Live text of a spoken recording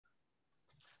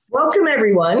Welcome,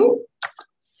 everyone.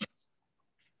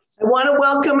 I want to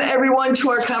welcome everyone to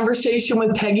our conversation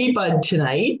with Peggy Bud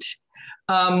tonight.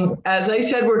 As I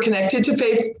said, we're connected to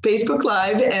Facebook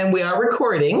Live and we are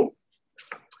recording.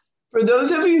 For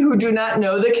those of you who do not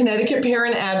know the Connecticut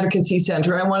Parent Advocacy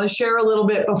Center, I want to share a little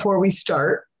bit before we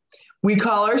start. We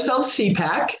call ourselves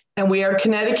CPAC, and we are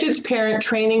Connecticut's Parent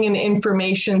Training and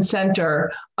Information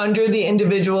Center under the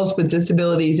Individuals with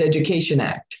Disabilities Education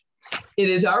Act. It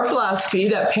is our philosophy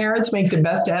that parents make the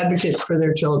best advocates for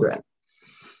their children.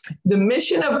 The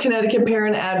mission of Connecticut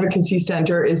Parent Advocacy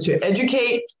Center is to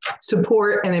educate,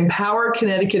 support, and empower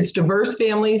Connecticut's diverse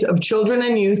families of children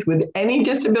and youth with any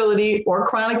disability or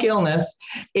chronic illness,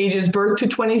 ages birth to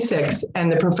 26, and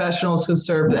the professionals who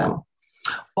serve them.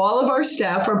 All of our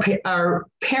staff are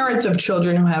parents of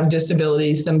children who have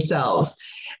disabilities themselves.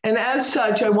 And as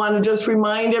such, I want to just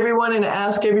remind everyone and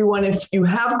ask everyone, if you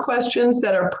have questions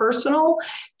that are personal,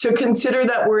 to consider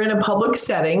that we're in a public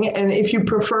setting. And if you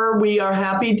prefer, we are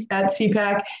happy at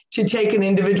CPAC to take an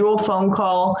individual phone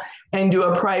call and do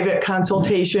a private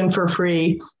consultation for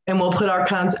free. And we'll put our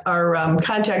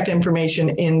contact information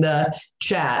in the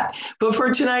chat. But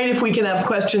for tonight, if we can have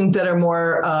questions that are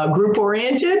more group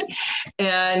oriented,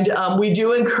 and we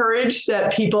do encourage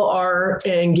that people are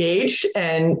engaged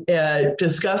and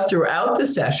discuss throughout the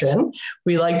session.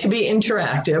 We like to be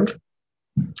interactive.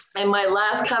 And my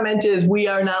last comment is we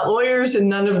are not lawyers and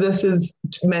none of this is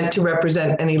meant to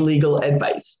represent any legal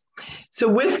advice. So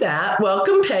with that,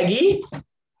 welcome, Peggy.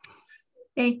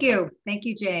 Thank you. Thank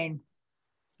you, Jane.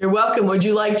 You're welcome. Would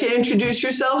you like to introduce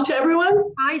yourself to everyone?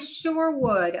 I sure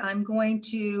would. I'm going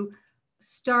to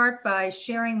start by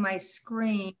sharing my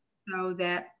screen so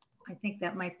that I think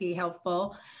that might be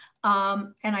helpful.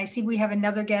 And I see we have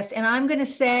another guest. And I'm going to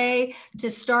say, to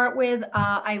start with,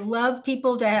 I love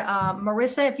people to,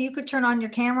 Marissa, if you could turn on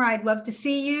your camera, I'd love to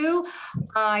see you.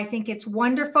 I think it's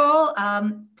wonderful.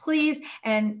 Please,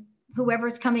 and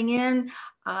whoever's coming in,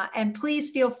 and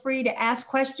please feel free to ask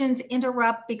questions,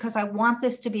 interrupt, because I want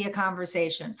this to be a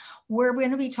conversation. We're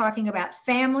going to be talking about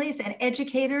families and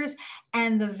educators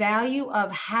and the value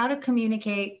of how to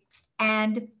communicate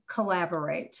and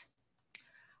collaborate.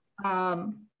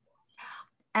 You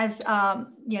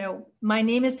know, my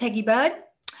name is Peggy Bud.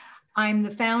 I'm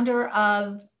the founder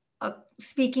of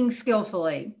Speaking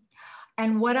Skillfully.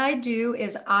 And what I do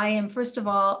is I am, first of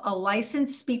all, a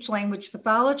licensed speech language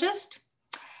pathologist.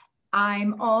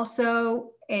 I'm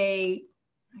also I'm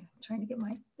trying to get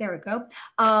my, there we go,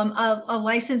 a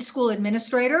licensed school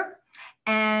administrator.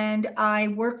 And I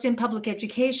worked in public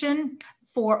education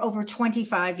for over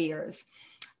 25 years.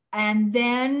 And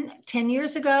then 10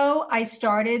 years ago, I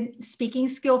started Speaking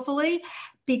Skillfully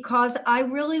because I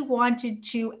really wanted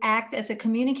to act as a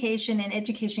communication and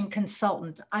education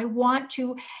consultant. I want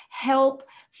to help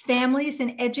families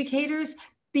and educators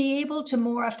be able to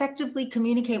more effectively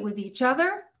communicate with each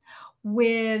other,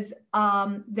 with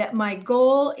that my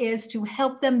goal is to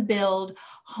help them build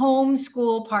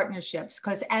home-school partnerships.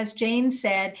 Because as Jane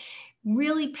said,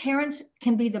 really parents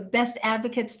can be the best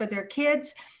advocates for their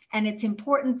kids. And it's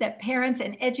important that parents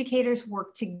and educators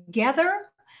work together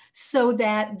so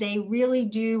that they really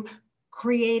do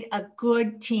create a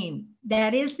good team.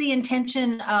 That is the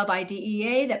intention of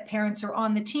IDEA, that parents are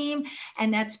on the team,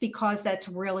 and that's because that's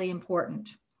really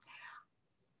important.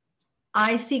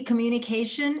 I see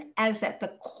communication as at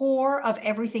the core of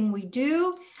everything we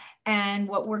do. And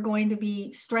what we're going to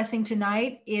be stressing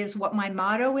tonight is what my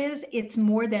motto is. It's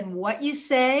more than what you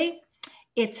say,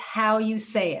 it's how you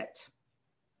say it.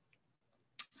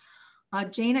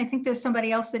 Jane, I think there's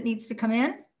somebody else that needs to come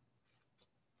in.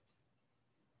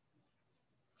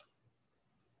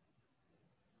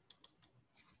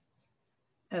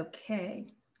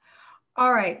 Okay.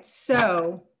 All right.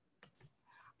 So,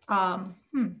 I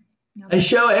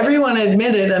show everyone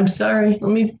admitted. I'm sorry.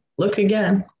 Let me look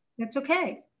again. That's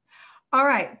okay. All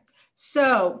right.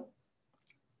 So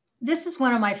this is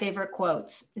one of my favorite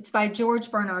quotes. It's by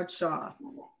George Bernard Shaw.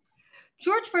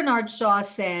 George Bernard Shaw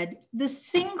said, "The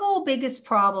single biggest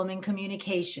problem in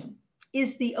communication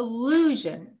is the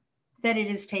illusion that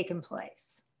it has taken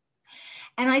place."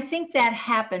 And I think that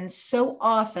happens so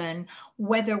often,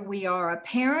 whether we are a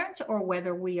parent or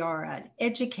whether we are an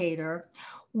educator.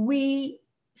 We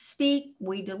speak,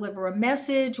 we deliver a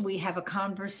message, we have a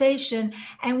conversation,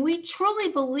 and we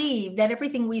truly believe that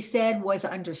everything we said was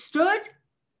understood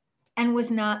and was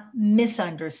not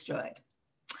misunderstood.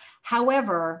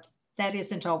 However, that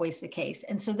isn't always the case.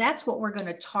 And so that's what we're going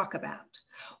to talk about.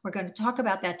 We're going to talk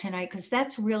about that tonight because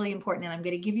that's really important. And I'm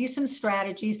going to give you some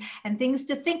strategies and things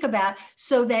to think about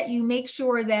so that you make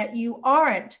sure that you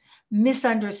aren't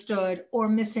misunderstood or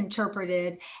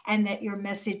misinterpreted, and that your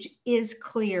message is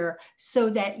clear so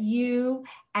that you,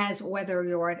 as whether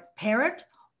you're a parent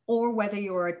or whether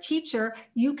you're a teacher,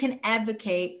 you can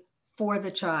advocate for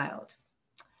the child.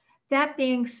 That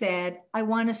being said, I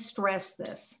want to stress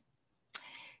this.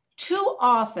 Too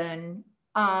often,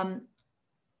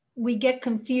 we get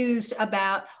confused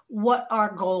about what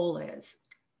our goal is.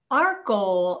 Our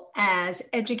goal as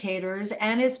educators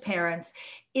and as parents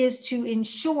is to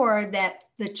ensure that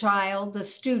the child, the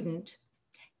student,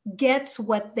 gets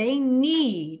what they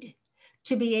need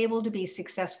to be able to be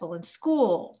successful in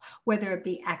school, whether it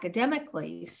be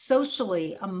academically,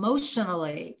 socially,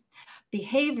 emotionally,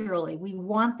 behaviorally. We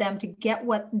want them to get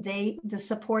the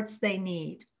supports they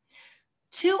need.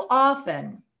 Too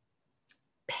often,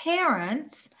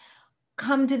 parents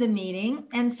come to the meeting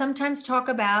and sometimes talk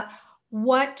about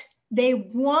what they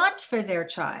want for their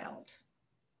child.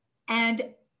 And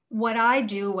what I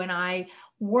do when I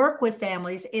work with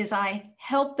families is I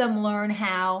help them learn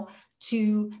how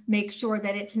to make sure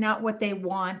that it's not what they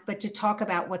want, but to talk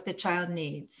about what the child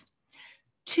needs.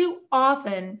 Too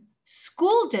often,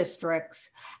 school districts,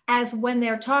 as when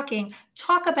they're talking,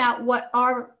 talk about what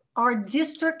our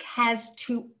district has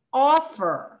to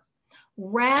offer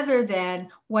rather than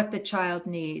what the child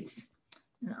needs.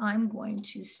 And I'm going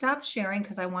to stop sharing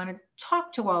because I want to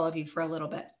talk to all of you for a little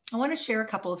bit. I want to share a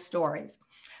couple of stories.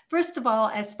 First of all,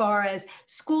 as far as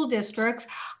school districts,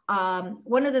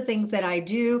 one of the things that I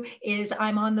do is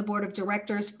I'm on the board of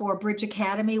directors for Bridge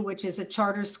Academy, which is a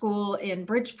charter school in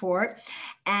Bridgeport.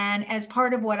 And as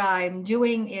part of what I'm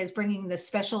doing is bringing the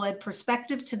special ed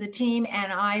perspective to the team.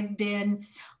 And I've been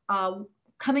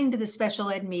coming to the special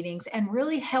ed meetings and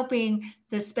really helping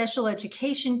the special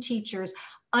education teachers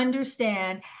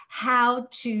understand how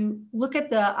to look at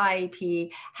the IEP,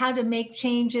 how to make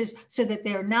changes so that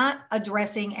they're not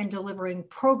addressing and delivering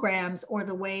programs or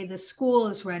the way the school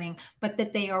is running, but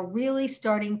that they are really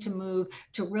starting to move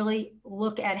to really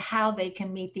look at how they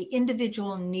can meet the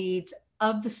individual needs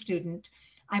of the student.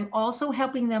 I'm also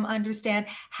helping them understand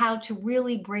how to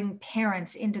really bring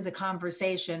parents into the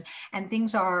conversation, and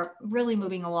things are really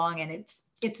moving along, and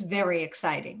it's very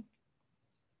exciting.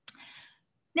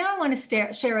 Now I want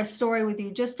to share a story with you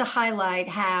just to highlight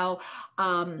how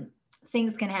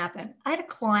things can happen. I had a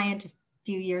client a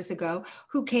few years ago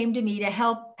who came to me to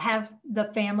have the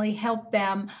family help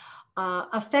them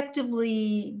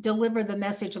effectively deliver the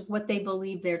message of what they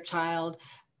believe their child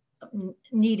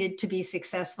needed to be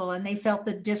successful, and they felt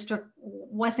the district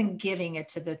wasn't giving it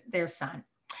to their son.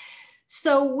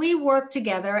 So we worked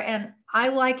together, and I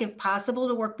like, if possible,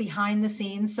 to work behind the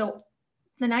scenes. So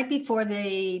the night before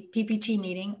the PPT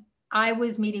meeting, I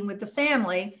was meeting with the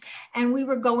family, and we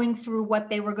were going through what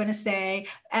they were going to say.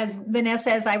 As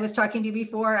Vanessa, as I was talking to you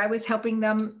before, I was helping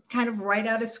them kind of write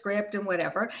out a script and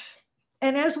whatever.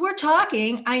 And as we're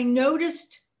talking, I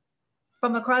noticed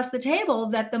from across the table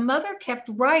that the mother kept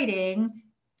writing,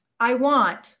 I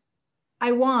want.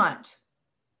 And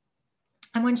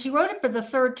when she wrote it for the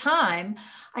third time,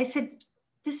 I said,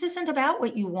 this isn't about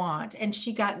what you want. And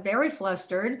she got very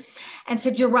flustered and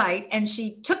said, you're right. And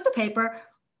she took the paper,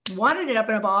 wadded it up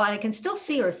in a ball, and I can still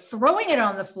see her throwing it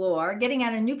on the floor, getting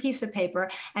out a new piece of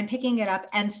paper and picking it up.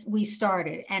 And we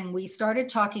started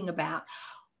talking about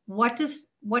what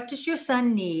does your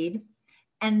son need?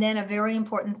 And then a very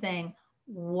important thing,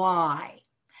 why?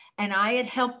 And I had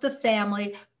helped the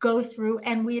family go through,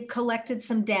 and we had collected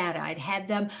some data. I'd had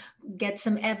them get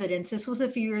some evidence. This was a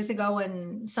few years ago,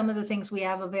 and some of the things we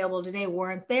have available today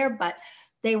weren't there, but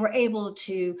they were able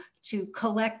to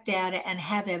collect data and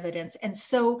have evidence. And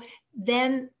so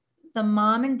then the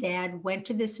mom and dad went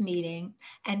to this meeting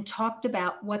and talked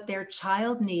about what their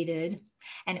child needed.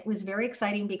 And it was very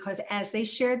exciting because as they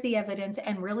shared the evidence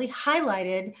and really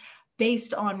highlighted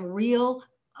based on real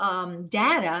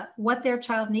data what their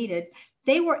child needed,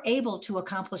 they were able to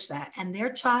accomplish that. And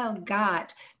their child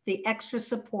got the extra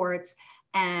supports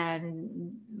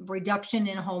and reduction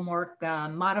in homework,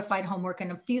 modified homework,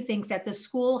 and a few things that the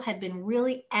school had been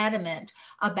really adamant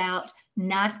about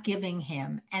not giving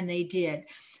him, and they did.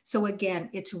 So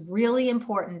again, it's really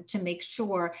important to make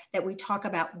sure that we talk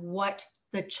about what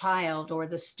the child or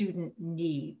the student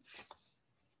needs.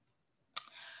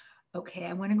 Okay,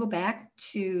 I want to go back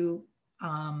to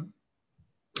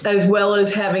as well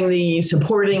as having the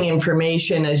supporting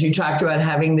information, as you talked about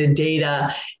having the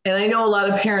data. And I know a lot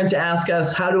of parents ask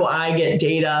us, how do I get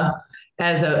data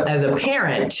as a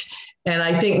parent? And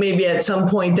I think maybe at some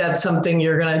point that's something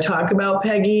you're going to talk about,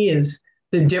 Peggy, is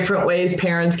the different ways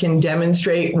parents can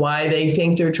demonstrate why they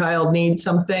think their child needs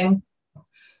something.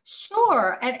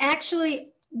 Sure. And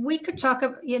actually, we could talk,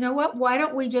 you know what, why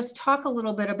don't we just talk a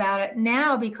little bit about it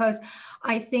now? Because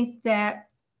I think that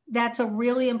that's a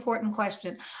really important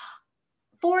question.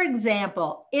 For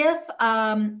example,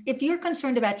 if you're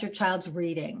concerned about your child's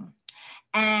reading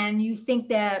and you think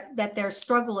that they're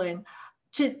struggling,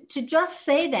 to just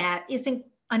say that isn't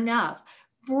enough.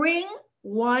 Bring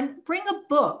a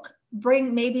book,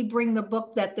 maybe bring the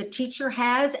book that the teacher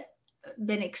has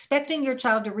been expecting your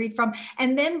child to read from,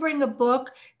 and then bring a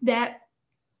book that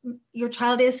your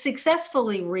child is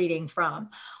successfully reading from.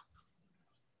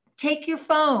 Take your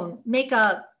phone, make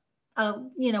a 30,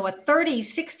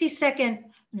 60-second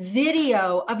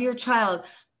video of your child,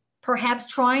 perhaps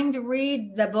trying to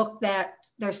read the book that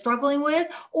they're struggling with,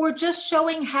 or just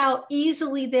showing how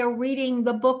easily they're reading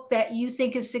the book that you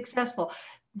think is successful.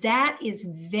 That is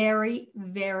very,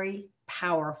 very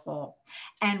powerful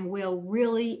and will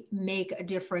really make a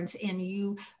difference in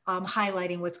you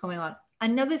highlighting what's going on.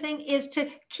 Another thing is to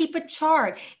keep a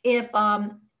chart. If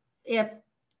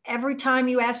every time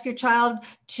you ask your child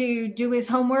to do his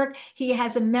homework, he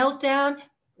has a meltdown,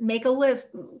 make a list,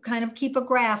 kind of keep a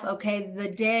graph, okay, the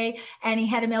day, and he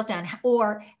had a meltdown.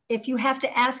 Or if you have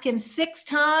to ask him 6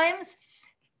 times,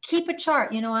 keep a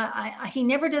chart. You know, he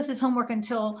never does his homework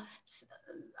until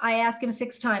I ask him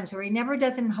 6 times, or he never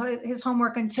does his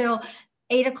homework until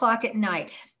 8 o'clock at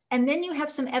night. And then you have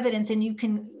some evidence, and you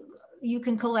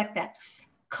can collect that.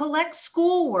 Collect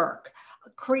schoolwork.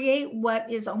 Create what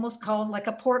is almost called like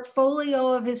a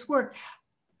portfolio of his work,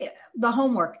 the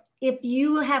homework. If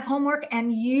you have homework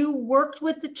and you worked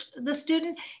with the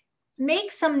student,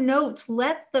 make some notes,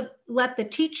 let the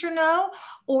teacher know,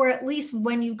 or at least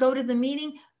when you go to the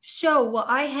meeting, show, well,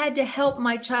 I had to help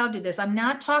my child do this. I'm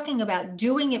not talking about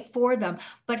doing it for them,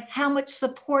 but how much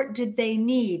support did they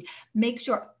need? Make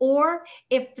sure. Or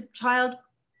if the child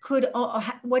could,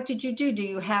 what did you do? Do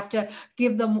you have to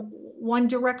give them one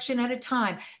direction at a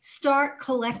time? Start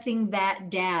collecting that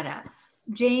data.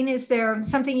 Jane, is there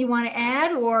something you want to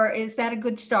add, or is that a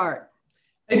good start?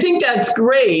 I think that's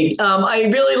great. I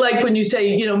really like when you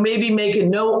say, maybe make a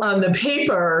note on the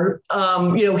paper.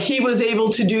 He was able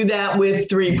to do that with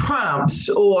 3 prompts,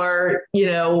 or,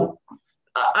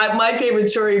 my favorite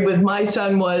story with my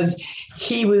son was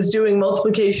he was doing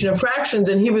multiplication of fractions,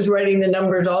 and he was writing the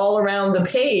numbers all around the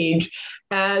page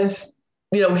as,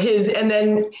 and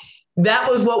then that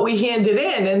was what we handed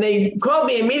in. And they called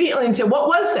me immediately and said, "What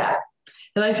was that?"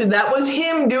 And I said, that was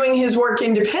him doing his work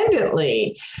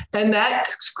independently. And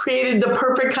that created the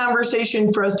perfect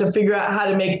conversation for us to figure out how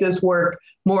to make this work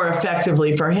more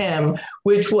effectively for him,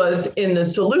 which was in the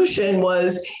solution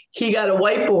was he got a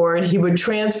whiteboard. He would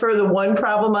transfer the one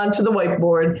problem onto the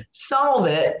whiteboard, solve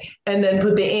it, and then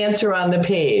put the answer on the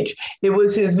page. It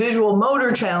was his visual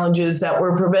motor challenges that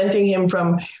were preventing him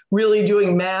from really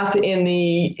doing math in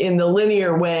the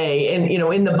linear way and,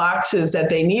 in the boxes that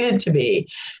they needed to be.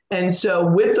 And so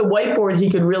with the whiteboard, he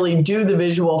could really do the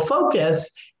visual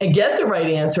focus and get the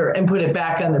right answer and put it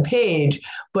back on the page.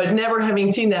 But never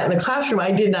having seen that in the classroom,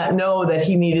 I did not know that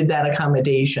he needed that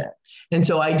accommodation. And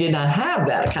so I did not have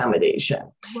that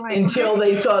accommodation until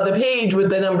they saw the page with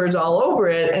the numbers all over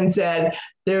it and said,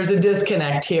 there's a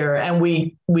disconnect here. And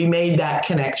we made that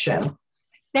connection.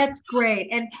 That's great.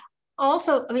 And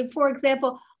also, for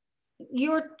example,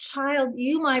 your child,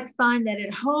 you might find that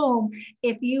at home,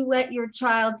 if you let your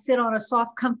child sit on a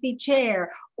soft, comfy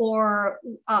chair, or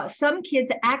some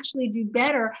kids actually do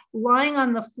better lying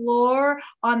on the floor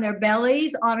on their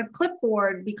bellies on a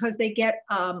clipboard because they get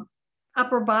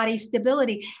upper body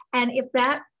stability. And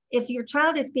if your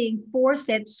child is being forced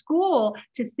at school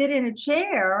to sit in a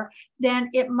chair,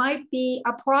 then it might be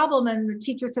a problem. And the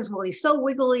teacher says, well, he's so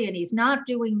wiggly and he's not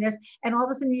doing this. And all of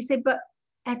a sudden you say, but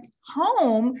at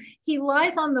home, he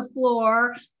lies on the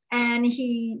floor and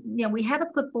we have a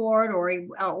clipboard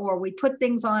or we put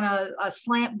things on a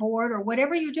slant board or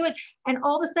whatever you're doing. And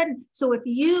all of a sudden, so if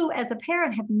you as a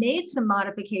parent have made some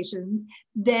modifications,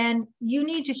 then you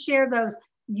need to share those.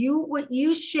 What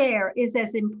you share is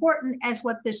as important as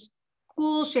what the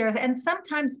school shares. And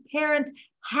sometimes parents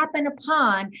happen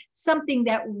upon something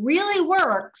that really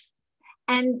works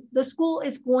and the school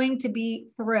is going to be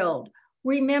thrilled.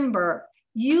 Remember,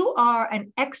 you are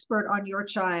an expert on your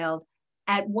child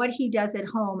at what he does at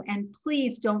home. And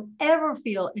please don't ever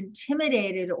feel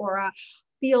intimidated or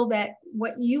feel that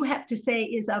what you have to say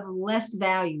is of less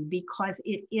value, because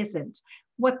it isn't.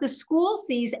 What the school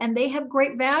sees, and they have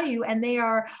great value and they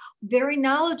are very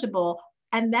knowledgeable.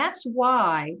 And that's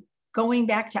why, going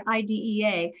back to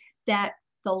IDEA, that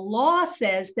the law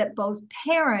says that both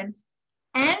parents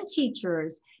and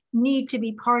teachers need to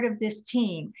be part of this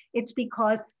team. It's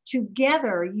because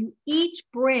Together, you each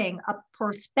bring a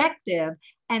perspective,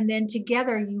 and then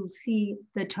together you see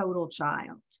the total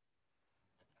child.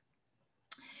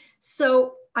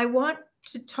 So I want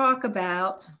to talk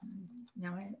about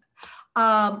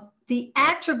the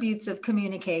attributes of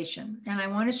communication. And I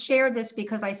want to share this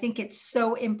because I think it's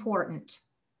so important.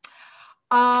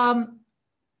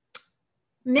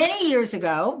 Many years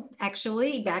ago,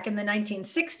 actually, back in the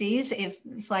 1960s, if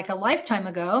it's like a lifetime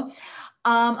ago,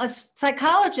 a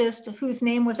psychologist whose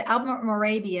name was Albert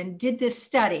Morabian did this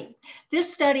study.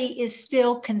 This study is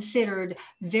still considered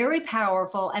very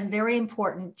powerful and very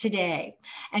important today.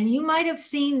 And you might have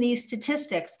seen these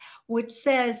statistics, which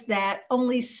says that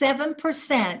only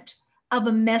 7% of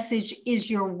a message is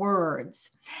your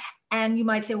words. And you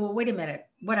might say, well, wait a minute,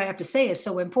 what I have to say is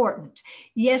so important.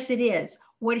 Yes, it is.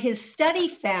 What his study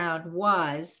found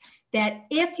was that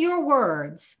if your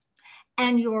words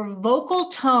and your vocal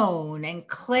tone and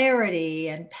clarity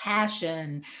and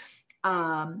passion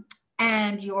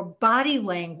and your body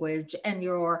language and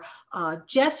your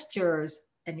gestures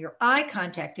and your eye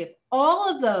contact, if all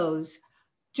of those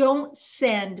don't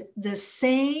send the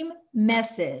same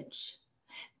message,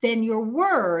 then your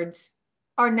words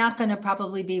are not going to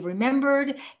probably be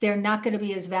remembered. They're not going to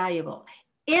be as valuable.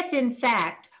 If in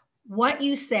fact, what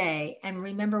you say, and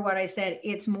remember what I said,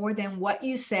 it's more than what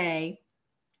you say,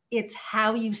 it's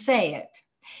how you say it.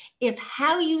 If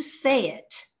how you say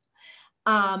it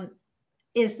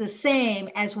is the same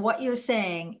as what you're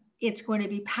saying, it's going to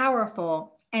be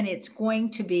powerful and it's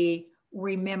going to be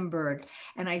remembered.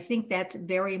 And I think that's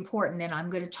very important. And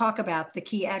I'm going to talk about the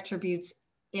key attributes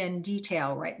in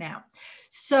detail right now.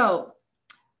 So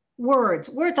words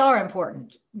are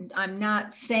important. I'm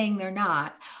not saying they're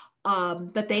not.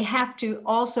 But they have to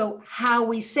also, how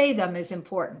we say them is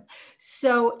important.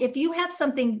 So if you have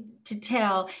something to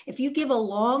tell, if you give a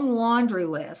long laundry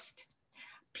list,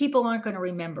 people aren't going to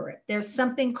remember it. There's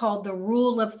something called the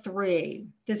rule of three.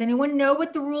 Does anyone know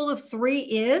what the rule of three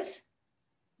is?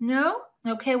 No?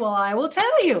 Okay, well, I will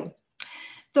tell you.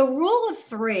 The rule of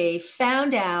three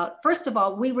found out, first of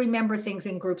all, we remember things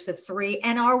in groups of three,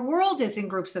 and our world is in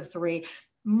groups of three.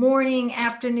 Morning,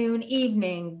 afternoon,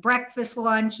 evening, breakfast,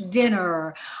 lunch,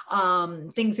 dinner,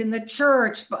 things in the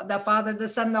church, the Father, the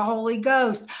Son, the Holy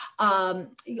Ghost,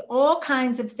 all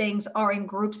kinds of things are in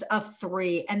groups of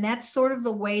three. And that's sort of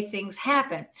the way things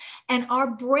happen. And our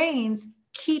brains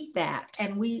keep that,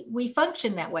 and we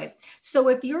function that way. So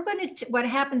if you're going to, what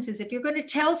happens is if you're going to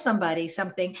tell somebody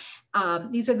something,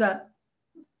 these are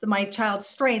my child's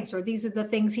strengths, or these are the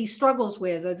things he struggles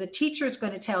with, or the teacher's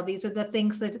going to tell, these are the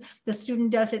things that the student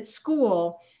does at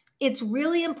school. It's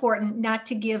really important not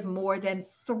to give more than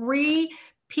 3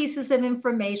 pieces of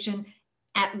information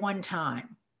at one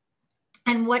time.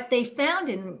 And what they found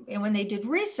when they did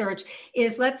research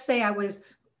is, let's say I was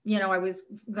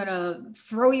going to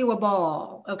throw you a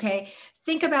ball. Okay.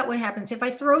 Think about what happens if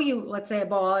I throw you, let's say, a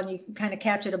ball, and you can kind of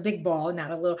catch it, a big ball, not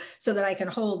a little, so that I can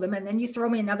hold them. And then you throw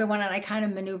me another one and I kind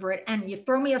of maneuver it, and you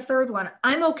throw me a third one.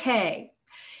 I'm okay.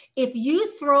 If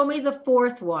you throw me the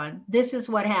 4th one, this is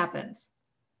what happens.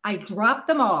 I drop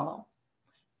them all.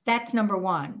 That's number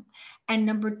 1. And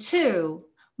number 2,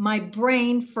 my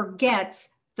brain forgets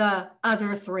the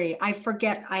other 3. I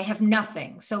forget, I have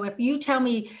nothing. So if you tell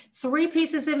me 3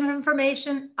 pieces of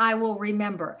information, I will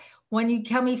remember. When you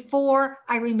tell me 4,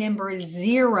 I remember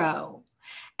 0.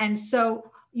 And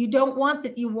so you don't want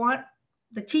that. You want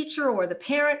the teacher or the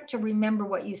parent to remember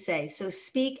what you say. So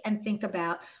speak and think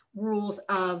about rules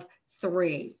of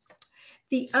 3.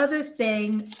 The other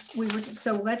thing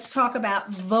so let's talk about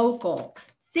vocal.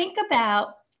 Think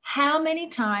about how many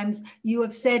times you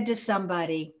have said to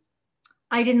somebody,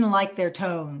 I didn't like their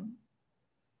tone.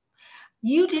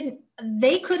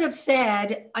 They could have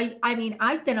said, I mean,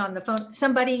 I've been on the phone,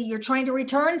 somebody, you're trying to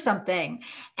return something,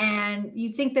 and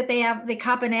you think that they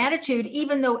cop an attitude,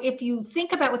 even though if you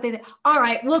think about what they said, all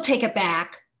right, we'll take it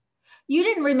back. You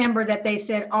didn't remember that they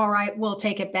said, all right, we'll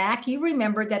take it back. You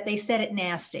remembered that they said it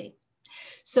nasty.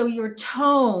 So your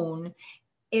tone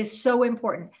is so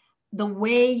important. The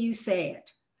way you say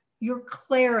it, your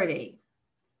clarity,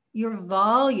 your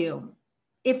volume.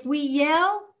 If we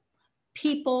yell,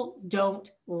 people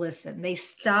don't listen. They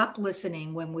stop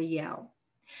listening when we yell.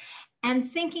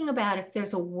 And thinking about if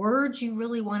there's a word you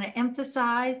really want to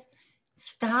emphasize,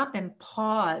 stop and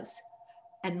pause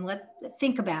and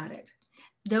think about it.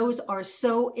 Those are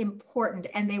so important,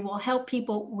 and they will help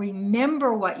people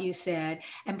remember what you said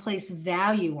and place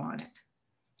value on it.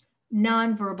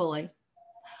 Non-verbally,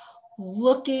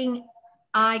 looking,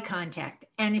 eye contact.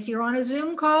 And if you're on a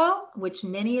Zoom call, which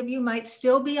many of you might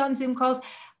still be on Zoom calls,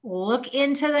 look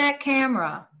into that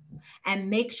camera and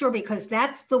make sure, because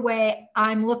that's the way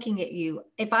I'm looking at you.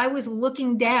 If I was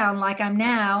looking down like I'm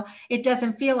now, it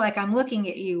doesn't feel like I'm looking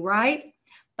at you, right?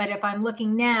 But if I'm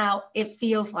looking now, it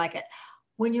feels like it.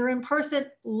 When you're in person,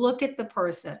 look at the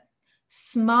person,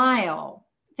 smile.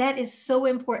 That is so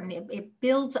important. It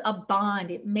builds a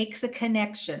bond. It makes a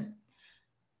connection.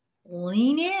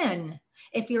 Lean in.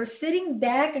 If you're sitting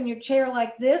back in your chair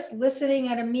like this, listening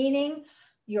at a meeting,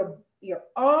 your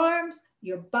arms,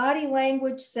 your body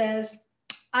language says,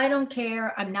 I don't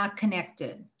care, I'm not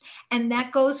connected. And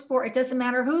that goes for, it doesn't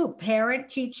matter who, parent,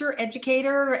 teacher,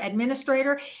 educator,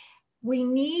 administrator. We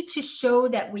need to show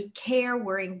that we care,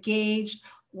 we're engaged,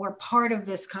 we're part of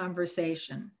this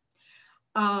conversation.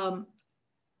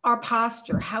 Our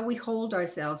posture, how we hold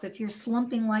ourselves. If you're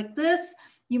slumping like this,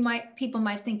 people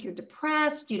might think you're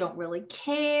depressed, you don't really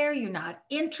care, you're not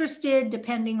interested,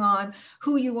 depending on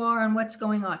who you are and what's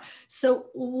going on. So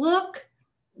look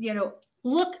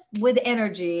with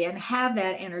energy and have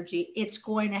that energy. It's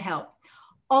going to help.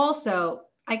 Also,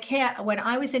 when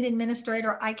I was an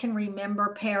administrator, I can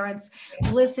remember parents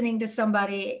listening to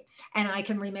somebody, and I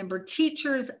can remember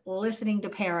teachers listening to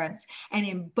parents. And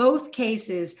in both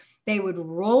cases, they would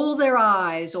roll their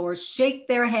eyes or shake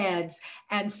their heads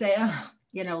and say, oh,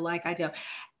 like I do.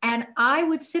 And I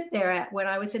would sit there when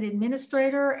I was an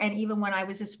administrator, and even when I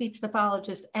was a speech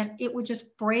pathologist, and it would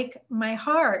just break my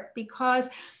heart, because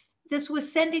this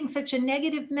was sending such a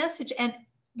negative message. And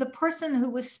the person who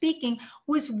was speaking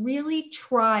was really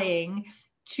trying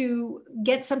to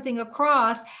get something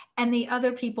across, and the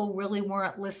other people really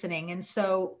weren't listening. And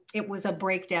so it was a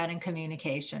breakdown in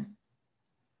communication.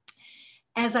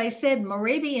 As I said,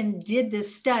 Moravian did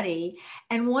this study,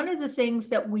 and one of the things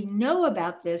that we know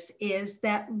about this is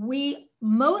that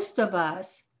most of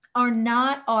us are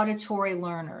not auditory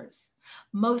learners.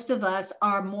 Most of us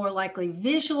are more likely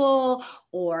visual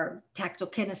or tactile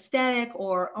kinesthetic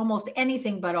or almost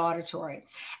anything but auditory.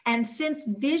 And since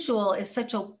visual is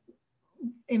such an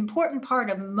important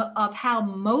part of how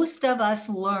most of us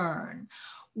learn,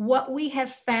 what we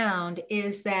have found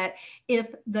is that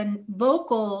if the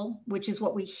vocal, which is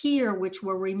what we hear, which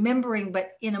we're remembering,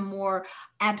 but in a more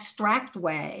abstract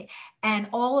way, and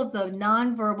all of the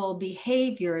nonverbal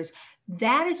behaviors,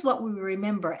 that is what we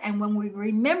remember. And when we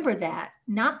remember that,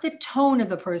 not the tone of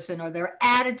the person or their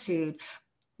attitude,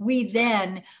 we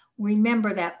then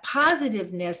remember that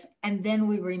positiveness, and then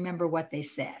we remember what they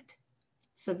said.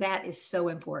 So that is so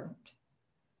important.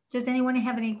 Does anyone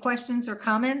have any questions or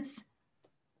comments?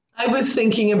 I was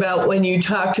thinking about when you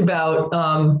talked about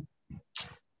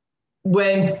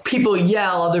when people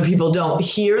yell, other people don't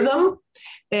hear them.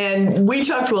 And we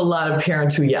talk to a lot of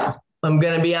parents who yell. I'm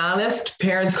going to be honest.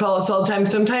 Parents call us all the time.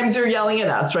 Sometimes they're yelling at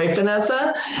us, right,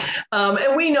 Vanessa?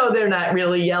 And we know they're not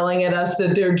really yelling at us,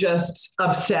 that they're just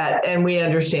upset, and we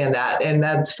understand that, and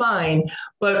that's fine.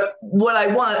 But what I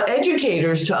want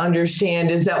educators to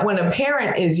understand is that when a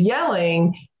parent is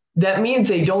yelling, that means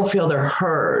they don't feel they're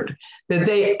heard, that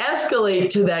they escalate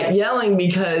to that yelling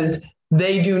because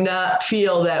they do not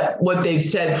feel that what they've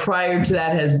said prior to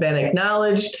that has been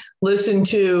acknowledged, listened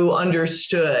to,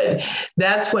 understood.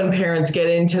 That's when parents get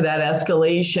into that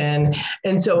escalation.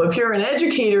 And so if you're an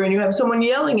educator and you have someone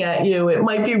yelling at you, it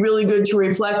might be really good to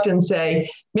reflect and say,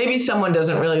 maybe someone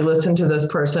doesn't really listen to this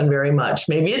person very much.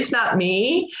 Maybe it's not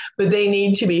me, but they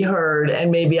need to be heard,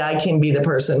 and maybe I can be the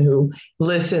person who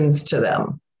listens to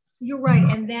them. You're right.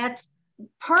 And that's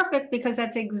perfect, because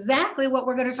that's exactly what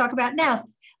we're going to talk about now.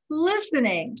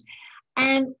 Listening.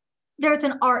 And there's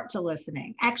an art to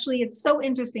listening. Actually, it's so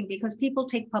interesting because people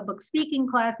take public speaking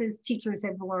classes, teachers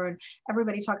have learned,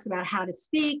 everybody talks about how to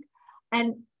speak.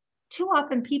 And too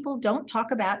often people don't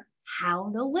talk about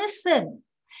how to listen.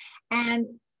 And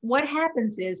what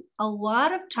happens is a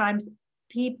lot of times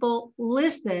people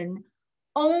listen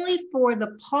only for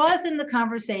the pause in the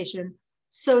conversation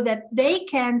so that they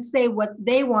can say what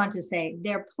they want to say.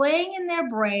 They're playing in their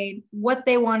brain what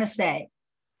they want to say.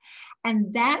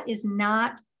 And that is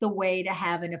not the way to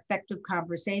have an effective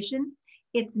conversation.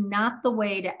 It's not the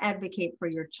way to advocate for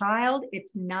your child.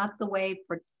 It's not the way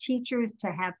for teachers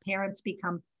to have parents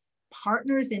become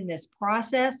partners in this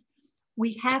process.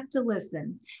 We have to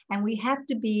listen, and we have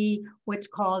to be what's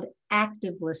called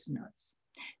active listeners.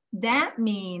 That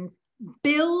means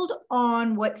build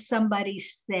on what somebody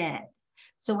said.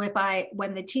 So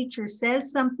when the teacher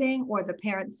says something or the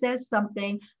parent says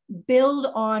something, build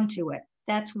onto it.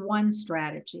 That's one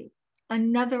strategy.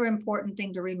 Another important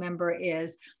thing to remember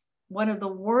is one of the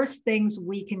worst things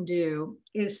we can do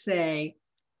is say,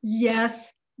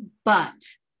 yes, but.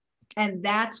 And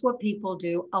that's what people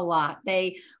do a lot.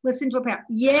 They listen to a parent,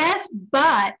 yes,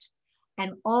 but,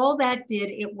 and all that did,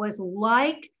 it was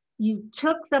like You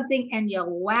took something and you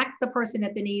whacked the person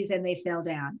at the knees and they fell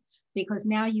down, because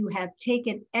now you have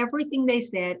taken everything they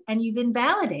said and you've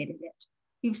invalidated it.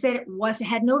 You've said it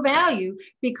had no value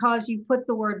because you put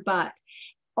the word but.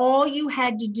 All you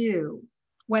had to do,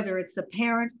 whether it's the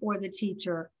parent or the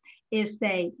teacher, is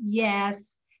say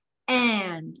yes,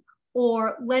 and,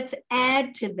 or let's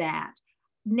add to that.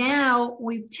 Now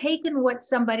we've taken what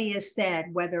somebody has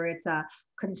said, whether it's a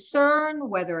concern,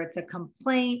 whether it's a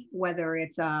complaint, whether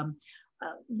it's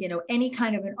any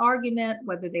kind of an argument,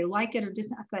 whether they like it or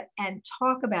dislike it, and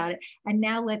talk about it. And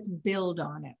now let's build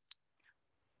on it.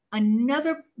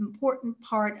 Another important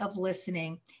part of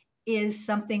listening is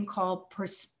something called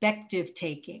perspective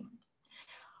taking.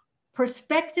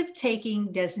 Perspective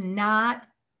taking does not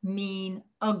mean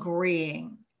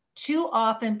agreeing. Too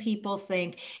often people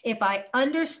think if I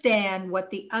understand what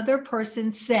the other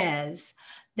person says,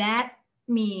 that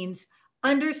means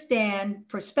understand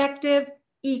perspective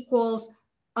equals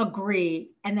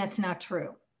agree, and that's not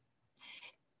true.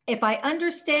 If I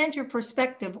understand your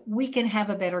perspective, we can have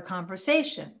a better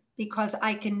conversation because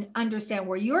I can understand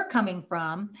where you're coming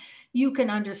from. You can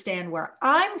understand where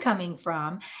I'm coming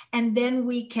from, and then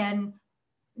we can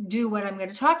do what I'm going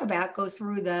to talk about, go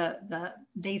through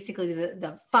basically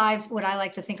the five, what I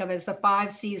like to think of as the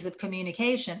 5 C's of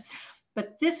communication.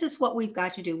 But this is what we've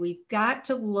got to do. We've got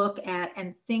to look at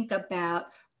and think about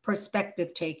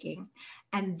perspective taking.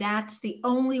 And that's the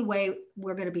only way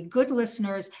we're going to be good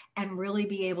listeners and really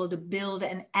be able to build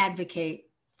and advocate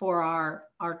for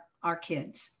our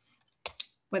kids,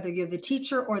 whether you're the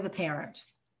teacher or the parent.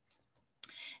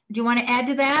 Do you want to add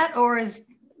to that, or is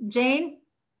Jane?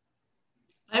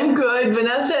 I'm good.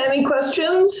 Vanessa, any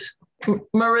questions?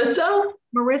 Marissa?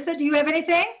 Marissa, do you have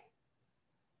anything?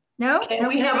 No? Can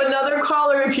we have another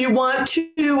caller? If you want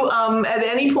to, at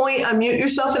any point, unmute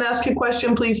yourself and ask a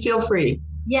question, please feel free.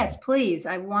 Yes, please.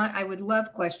 I would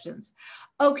love questions.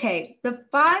 Okay, the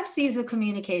 5 C's of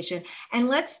communication. And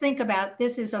let's think about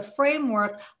this is a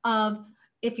framework of,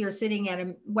 if you're sitting at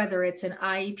whether it's an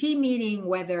IEP meeting,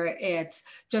 whether it's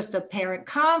just a parent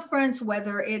conference,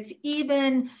 whether it's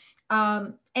even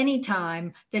any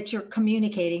time that you're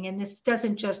communicating, and this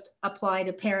doesn't just apply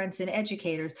to parents and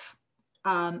educators,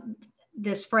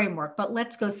 this framework, but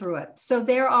let's go through it. So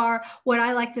there are what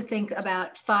I like to think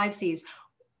about 5 C's.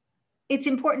 It's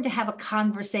important to have a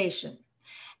conversation.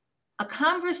 A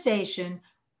conversation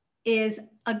is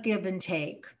a give and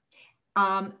take.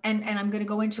 And I'm going to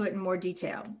go into it in more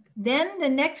detail. Then the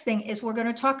next thing is we're going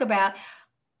to talk about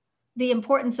the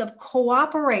importance of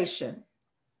cooperation,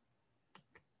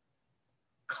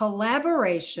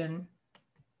 collaboration,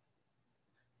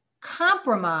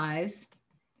 compromise,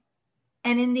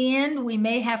 and in the end, we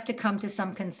may have to come to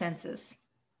some consensus.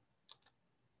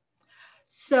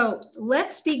 So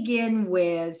let's begin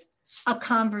with a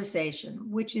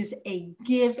conversation, which is a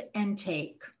give and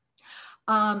take.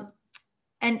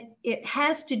 And it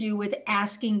has to do with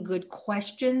asking good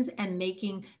questions and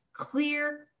making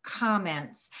clear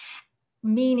comments,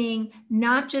 meaning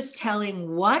not just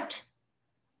telling what,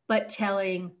 but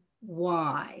telling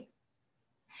why.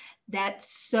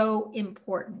 That's so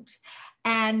important.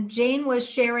 And Jane was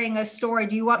sharing a story.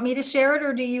 Do you want me to share it,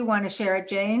 or do you want to share it,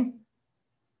 Jane?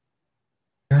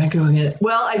 I go ahead.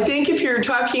 Well, I think if you're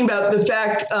talking about the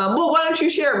fact, well, why don't you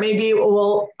share? Maybe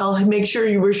I'll make sure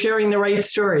you were sharing the right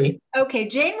story. Okay,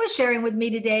 Jane was sharing with me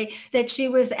today that she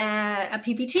was at a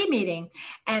PPT meeting,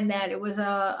 and that it was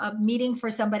a meeting for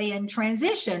somebody in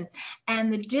transition.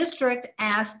 And the district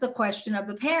asked the question of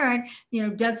the parent,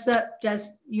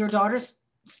 does your daughter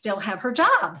still have her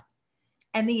job?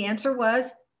 And the answer was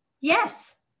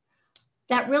yes.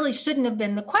 That really shouldn't have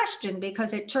been the question,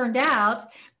 because it turned out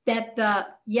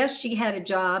that yes, she had a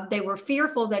job. They were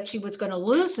fearful that she was going to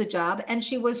lose the job, and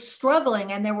she was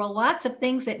struggling, and there were lots of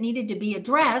things that needed to be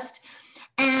addressed.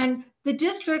 And the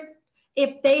district,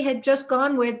 if they had just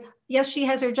gone with, yes, she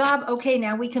has her job, okay,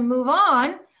 now we can move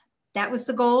on. That was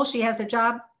the goal. She has a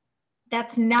job.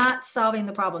 That's not solving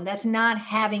the problem. That's not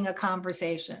having a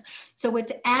conversation. So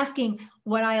it's asking,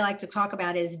 what I like to talk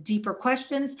about is deeper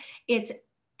questions. It's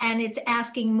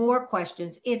asking more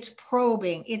questions. It's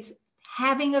probing. It's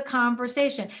having a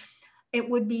conversation. It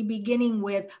would be beginning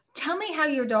with, tell me how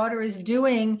your daughter is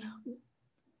doing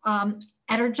at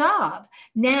her job.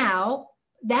 Now,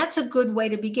 that's a good way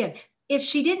to begin. If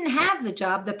she didn't have the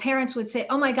job, the parents would say,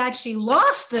 oh my God, she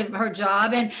lost her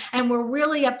job and we're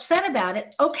really upset about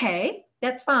it. Okay,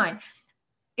 that's fine.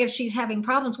 If she's having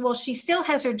problems, well, she still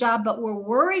has her job, but we're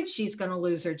worried she's going to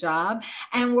lose her job.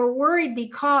 And we're worried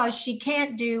because she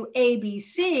can't do A, B,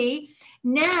 C.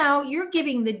 Now you're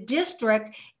giving the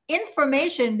district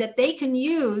information that they can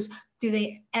use.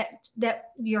 That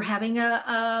you're having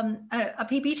a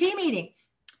PPT meeting.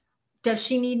 Does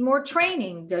she need more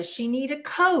training? Does she need a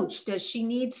coach? Does she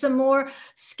need some more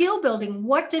skill building?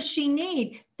 What does she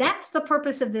need? That's the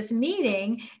purpose of this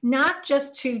meeting, not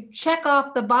just to check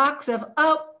off the box of,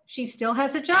 oh, she still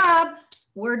has a job,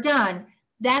 we're done.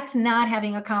 That's not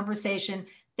having a conversation.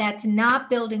 That's not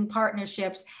building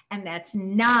partnerships. And that's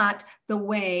not the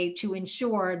way to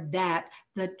ensure that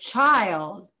the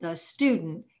child, the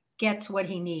student, gets what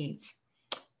he needs.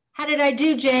 How did I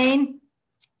do, Jane?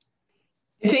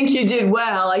 I think you did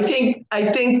well. I think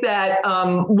that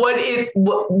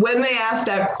when they asked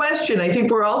that question, I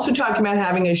think we're also talking about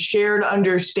having a shared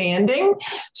understanding.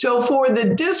 So for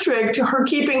the district, her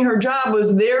keeping her job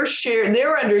was their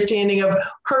understanding of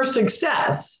her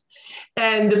success,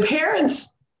 and the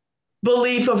parents'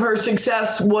 belief of her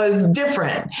success was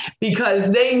different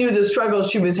because they knew the struggle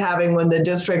she was having when the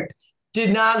district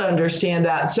did not understand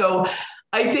that. So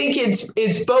I think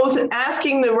it's both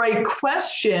asking the right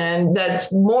question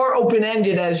that's more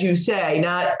open-ended, as you say,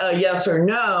 not a yes or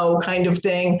no kind of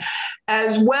thing,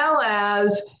 as well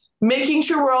as making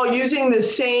sure we're all using the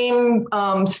same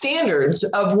standards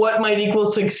of what might equal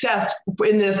success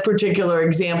in this particular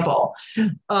example.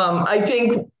 I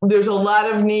think there's a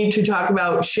lot of need to talk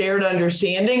about shared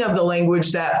understanding of the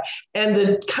language and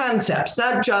the concepts,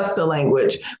 not just the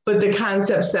language, but the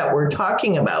concepts that we're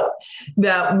talking about.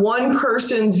 That one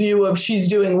person's view of she's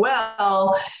doing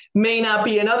well may not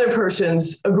be another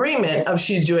person's agreement of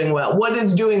she's doing well. What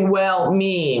does doing well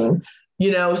mean?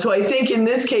 So I think in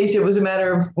this case, it was a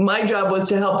matter of my job was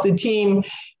to help the team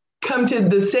come to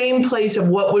the same place of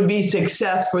what would be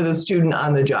success for the student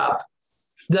on the job.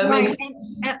 Does that make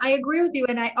sense? And I agree with you.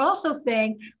 And I also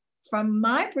think from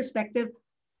my perspective,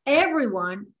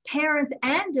 everyone, parents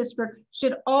and district,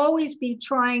 should always be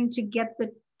trying to get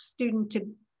the student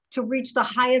to reach the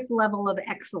highest level of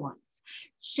excellence,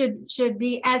 should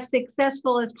be as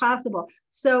successful as possible.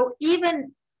 So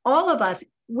even all of us,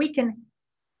 we can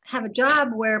have a job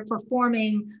where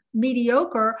performing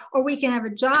mediocre, or we can have a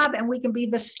job and we can be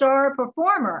the star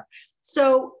performer.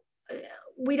 So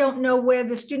we don't know where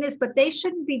the student is, but they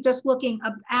shouldn't be just looking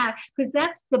at, because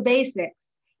that's the basics.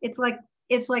 It's like,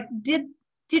 did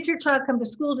your child come to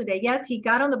school today? Yes, he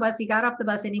got on the bus, he got off the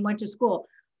bus and he went to school.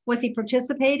 Was he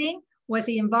participating? Was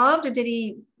he involved, or did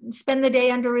he spend the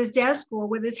day under his desk or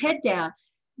with his head down?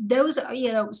 Those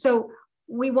are, so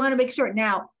we want to make sure.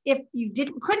 Now, if you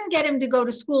couldn't get him to go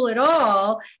to school at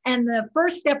all, and the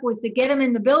first step was to get him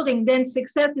in the building, then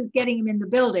success is getting him in the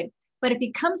building. But if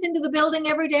he comes into the building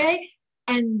every day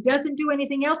and doesn't do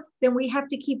anything else, then we have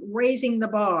to keep raising the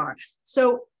bar.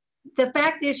 So the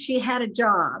fact is she had a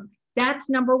job. That's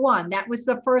number one. That was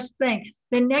the first thing.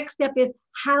 The next step is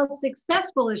how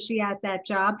successful is she at that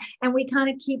job? And we kind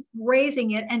of keep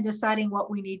raising it and deciding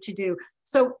what we need to do.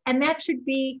 So, and that should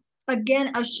be,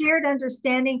 again, a shared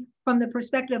understanding from the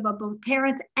perspective of both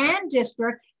parents and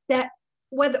district that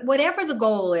whatever the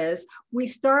goal is, we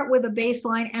start with a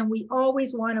baseline and we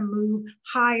always want to move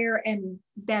higher and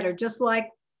better. Just like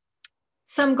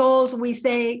some goals, we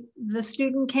say the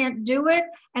student can't do it,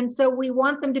 and so we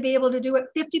want them to be able to do it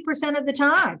 50% of the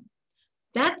time.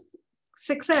 That's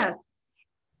success.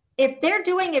 If they're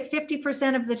doing it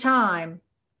 50% of the time,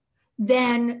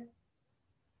 then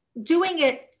doing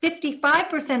it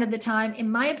 55% of the time, in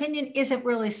my opinion, isn't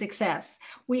really success.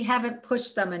 We haven't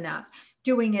pushed them enough.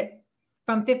 Doing it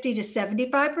from 50 to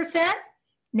 75%,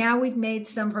 now we've made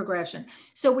some progression.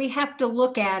 So we have to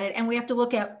look at it, and we have to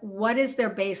look at what is their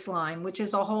baseline, which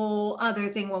is a whole other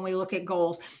thing when we look at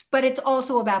goals, but it's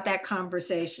also about that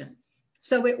conversation.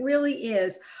 So it really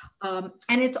is. And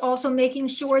it's also making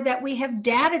sure that we have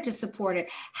data to support it.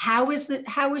 How is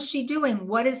she doing?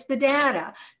 What is the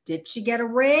data? Did she get a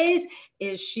raise?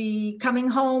 Is she coming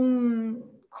home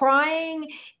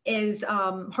crying? Is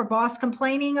her boss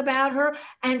complaining about her?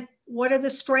 And what are the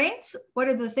strengths? What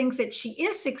are the things that she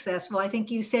is successful? I think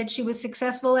you said she was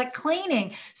successful at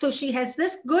cleaning. So she has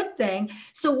this good thing.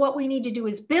 So what we need to do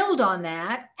is build on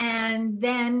that and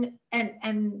then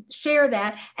and share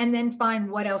that, and then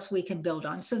find what else we can build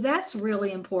on. So that's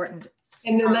really important.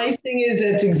 And the nice thing is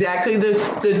it's exactly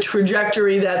the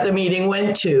trajectory that the meeting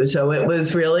went to. So it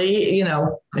was really,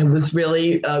 it was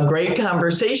really a great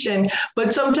conversation,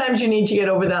 but sometimes you need to get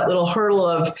over that little hurdle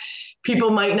of people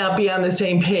might not be on the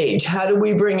same page. How do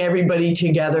we bring everybody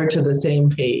together to the same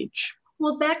page?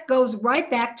 Well, that goes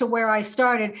right back to where I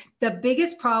started. The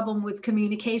biggest problem with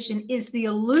communication is the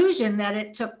illusion that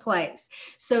it took place.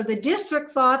 So the district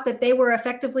thought that they were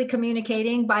effectively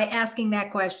communicating by asking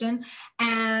that question,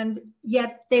 and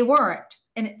yet they weren't.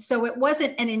 And so it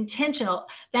wasn't an intentional.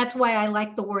 That's why I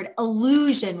like the word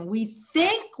illusion. We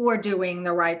think we're doing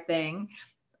the right thing,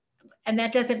 and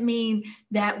that doesn't mean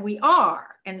that we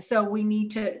are. And so we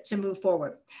need to move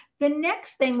forward. The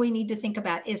next thing we need to think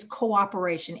about is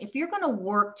cooperation. If you're going to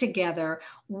work together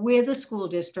with a school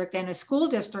district, and a school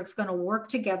district's going to work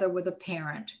together with a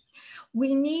parent,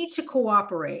 we need to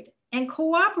cooperate. And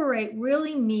cooperate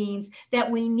really means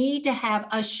that we need to have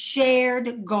a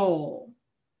shared goal.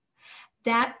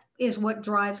 That is what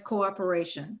drives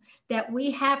cooperation, that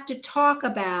we have to talk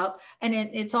about, and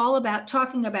it's all about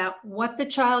talking about what the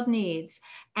child needs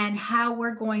and how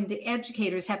we're going to,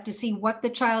 educators have to see what the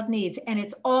child needs. And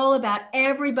it's all about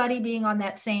everybody being on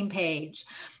that same page,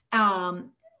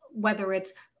 whether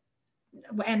it's,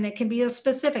 and it can be a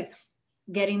specific,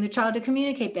 getting the child to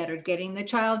communicate better, getting the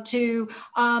child to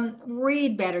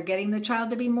read better, getting the child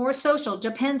to be more social,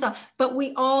 depends on, but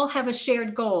we all have a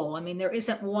shared goal. I mean, there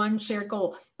isn't one shared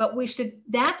goal, but we should,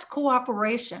 that's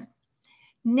cooperation.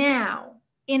 Now,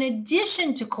 in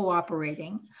addition to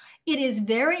cooperating, it is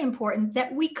very important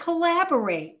that we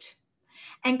collaborate.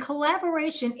 And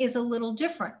collaboration is a little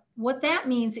different. What that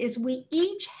means is we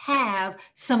each have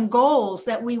some goals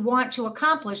that we want to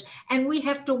accomplish, and we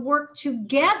have to work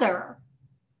together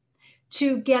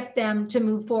to get them to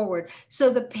move forward.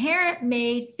 So the parent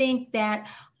may think that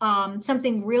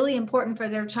something really important for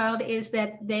their child is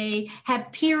that they have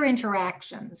peer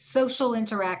interactions, social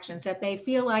interactions, that they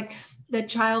feel like the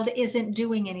child isn't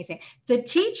doing anything. The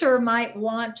teacher might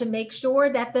want to make sure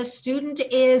that the student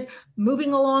is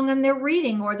moving along in their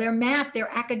reading or their math, their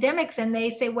academics, and they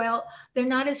say, well, they're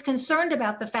not as concerned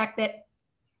about the fact that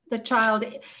the child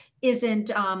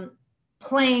isn't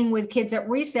playing with kids at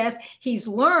recess, he's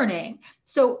learning.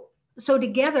 So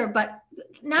together, but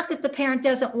not that the parent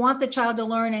doesn't want the child to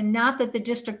learn, and not that the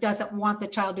district doesn't want the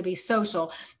child to be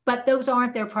social, but those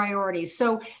aren't their priorities.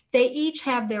 So they each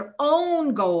have their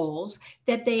own goals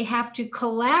that they have to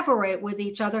collaborate with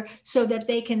each other so that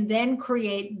they can then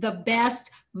create the best,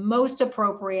 most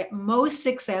appropriate, most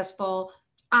successful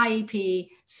IEP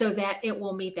so that it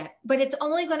will meet that. But it's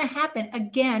only going to happen,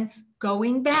 again,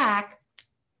 going back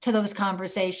to those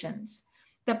conversations.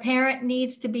 The parent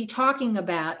needs to be talking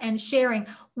about and sharing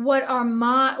what are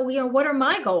my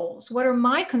goals, what are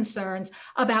my concerns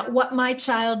about what my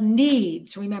child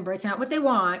needs. Remember, it's not what they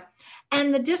want.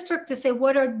 And the district to say,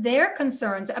 what are their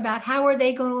concerns about how are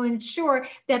they going to ensure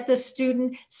that the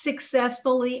student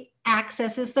successfully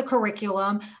accesses the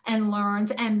curriculum and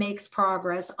learns and makes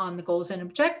progress on the goals and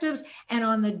objectives and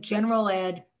on the general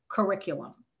ed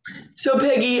curriculum. So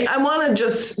Peggy, I want to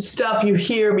just stop you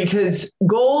here, because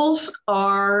goals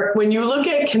are, when you look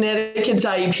at Connecticut's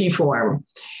IEP form,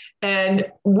 and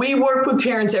we work with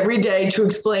parents every day to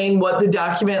explain what the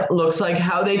document looks like,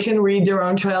 how they can read their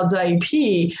own child's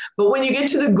IEP. But when you get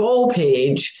to the goal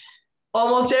page,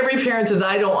 almost every parent says,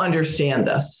 I don't understand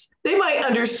this. They might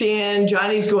understand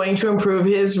Johnny's going to improve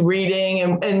his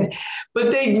reading, but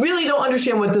they really don't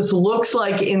understand what this looks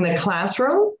like in the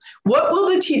classroom. What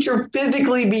will the teacher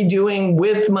physically be doing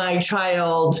with my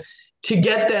child to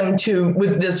get them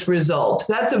with this result?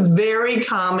 That's a very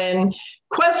common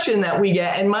question that we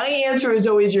get. And my answer is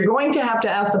always, you're going to have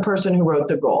to ask the person who wrote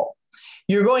the goal.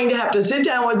 You're going to have to sit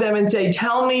down with them and say,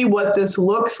 tell me what this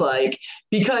looks like,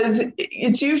 because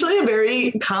it's usually a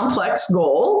very complex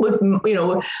goal with,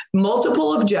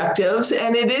 multiple objectives,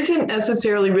 and it isn't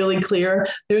necessarily really clear.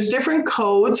 There's different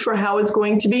codes for how it's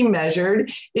going to be measured.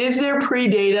 Is there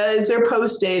pre-data? Is there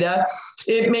post-data?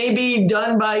 It may be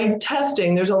done by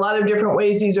testing. There's a lot of different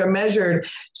ways these are measured.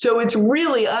 So it's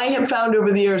really, I have found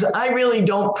over the years, I really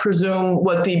don't presume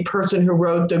what the person who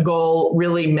wrote the goal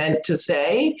really meant to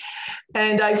say.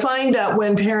 And I find that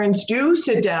when parents do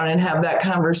sit down and have that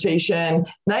conversation,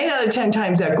 9 out of 10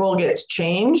 times that goal gets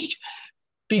changed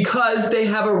because they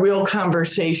have a real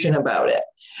conversation about it.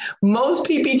 Most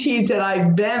PPTs that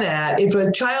I've been at, if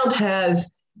a child has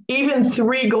even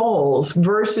 3 goals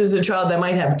versus a child that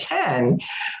might have 10,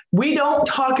 we don't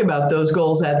talk about those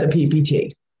goals at the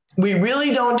PPT. We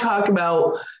really don't talk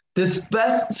about the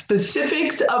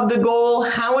specifics of the goal,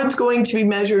 how it's going to be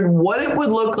measured, what it would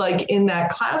look like in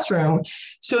that classroom,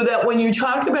 so that when you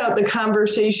talk about the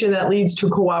conversation that leads to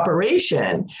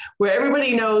cooperation, where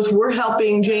everybody knows we're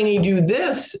helping Janie do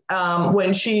this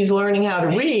when she's learning how to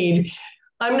read,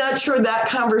 I'm not sure that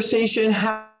conversation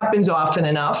happens often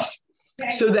enough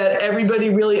so that everybody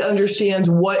really understands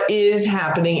what is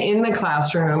happening in the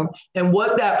classroom and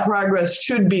what that progress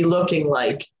should be looking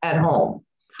like at home.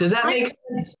 Does that make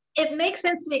sense? It makes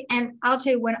sense to me. And I'll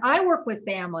tell you, when I work with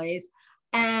families,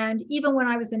 and even when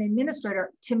I was an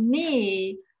administrator, to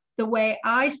me, the way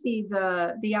I see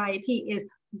the IEP is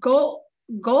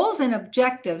goals and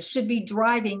objectives should be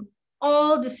driving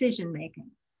all decision making.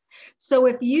 So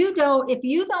if you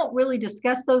don't really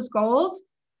discuss those goals,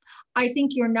 I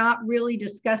think you're not really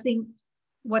discussing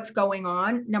what's going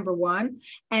on, number one.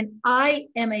 And I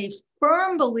am a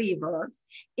firm believer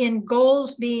in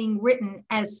goals being written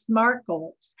as SMART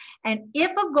goals. And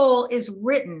if a goal is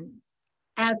written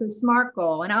as a SMART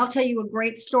goal, and I'll tell you a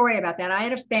great story about that. I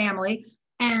had a family,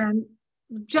 and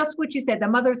just what you said, the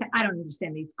mother said, I don't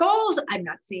understand these goals. I'm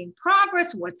not seeing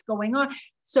progress. What's going on?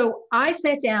 So I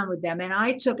sat down with them and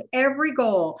I took every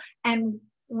goal, and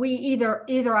we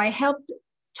either I helped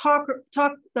talk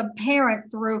the parent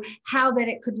through how that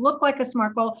it could look like a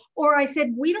SMART goal, or I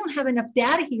said, we don't have enough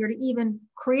data here to even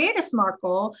create a SMART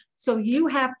goal, so you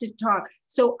have to talk.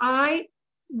 So I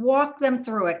walked them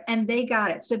through it, and they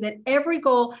got it, so that every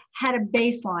goal had a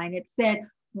baseline. It said,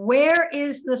 where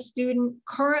is the student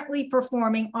currently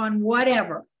performing on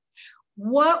whatever?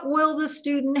 What will the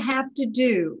student have to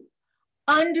do?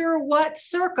 Under what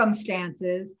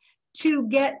circumstances to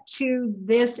get to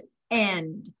this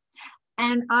end?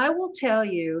 And I will tell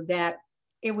you that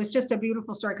it was just a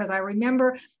beautiful story, because I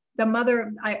remember the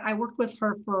mother, I worked with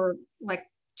her for like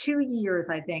 2 years,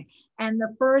 I think. And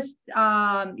the first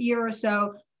year or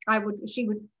so, she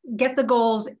would get the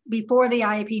goals before the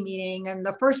IEP meeting. And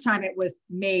the first time it was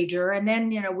major. And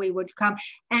then, we would come.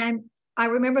 And I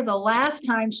remember the last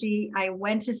time I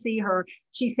went to see her,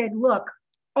 she said, look,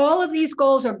 all of these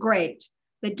goals are great.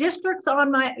 The district's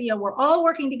on we're all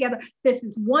working together. This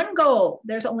is one goal.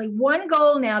 There's only one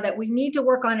goal now that we need to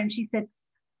work on. And she said,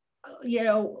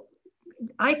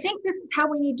 I think this is how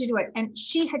we need to do it. And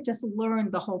she had just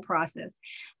learned the whole process.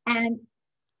 And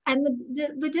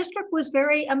the district was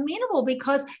very amenable,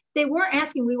 because they weren't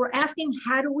asking, we were asking,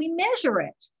 how do we measure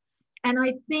it? And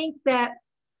I think that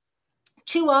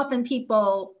too often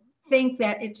people think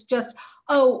that it's just,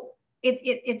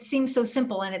 it seems so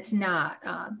simple, and it's not.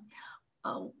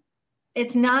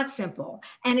 It's not simple,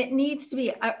 and it needs to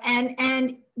be,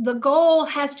 and the goal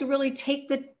has to really take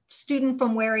the student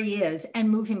from where he is and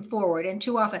move him forward. And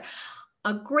too often,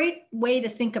 a great way to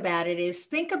think about it is,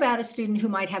 think about a student who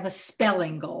might have a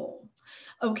spelling goal.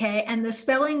 Okay, and the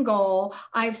spelling goal,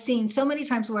 I've seen so many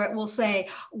times where it will say,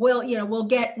 well, we'll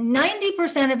get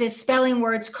 90% of his spelling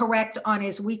words correct on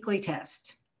his weekly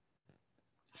test.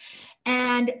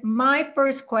 And my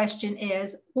first question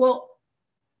is, well,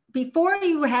 before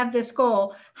you have this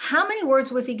goal, how many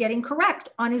words was he getting correct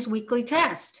on his weekly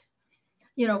test?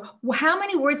 How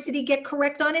many words did he get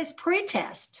correct on his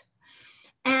pre-test?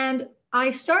 And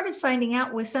I started finding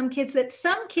out with some kids that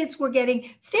some kids were getting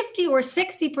 50 or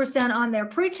 60% on their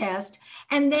pre-test,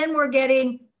 and then we're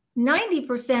getting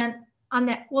 90% on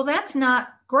that. Well, that's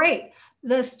not great.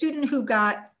 The student who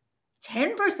got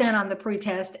 10% on the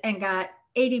pre-test and got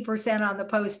 80% on the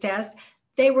post-test,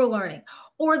 they were learning.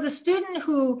 Or the student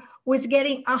who was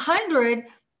getting 100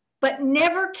 but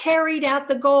never carried out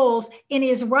the goals in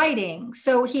his writing.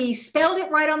 So he spelled it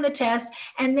right on the test,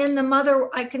 and then the mother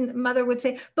would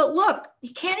say, but look, he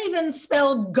can't even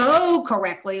spell go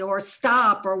correctly, or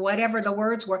stop, or whatever the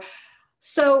words were.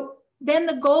 So then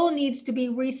the goal needs to be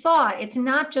rethought. It's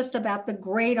not just about the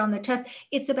grade on the test.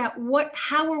 It's about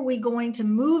how are we going to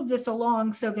move this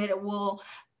along so that it will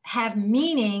have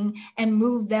meaning and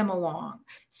move them along.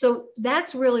 So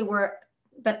that's really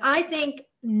but I think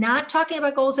not talking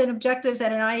about goals and objectives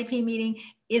at an IEP meeting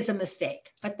is a mistake.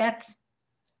 But that's,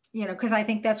 because I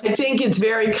think that's what I think it's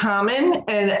very common,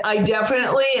 and I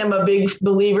definitely am a big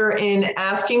believer in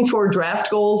asking for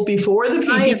draft goals before the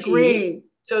PPT. I agree.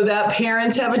 So that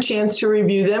parents have a chance to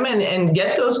review them and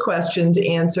get those questions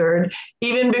answered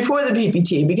even before the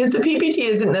PPT, because the PPT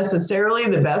isn't necessarily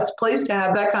the best place to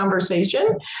have that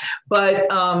conversation, but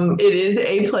it is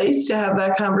a place to have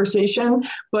that conversation.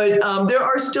 But there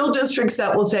are still districts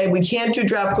that will say we can't do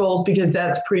draft goals because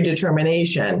that's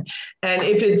predetermination. And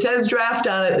if it says draft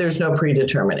on it, there's no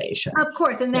predetermination. Of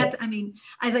course. And that's,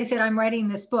 as I said, I'm writing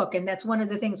this book, and that's one of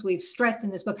the things we've stressed in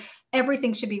this book.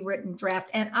 Everything should be written draft.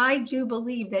 And I do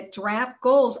believe that draft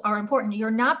goals are important.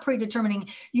 You're not predetermining,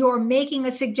 you're making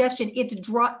a suggestion. It's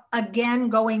again,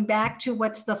 going back to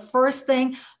what's the first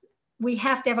thing, we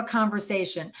have to have a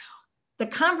conversation. The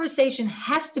conversation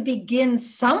has to begin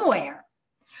somewhere.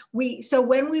 So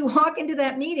when we walk into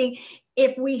that meeting,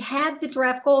 if we had the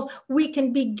draft goals, we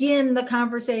can begin the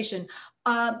conversation.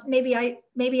 Maybe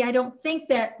I don't think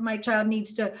that my child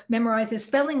needs to memorize his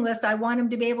spelling list. I want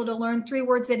him to be able to learn 3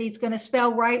 words that he's going to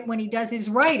spell right when he does his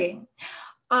writing.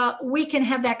 We can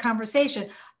have that conversation.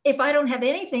 If I don't have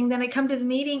anything, then I come to the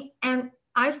meeting, and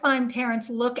I find parents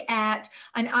look at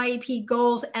an IEP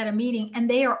goals at a meeting and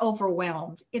they are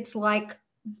overwhelmed. It's like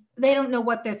they don't know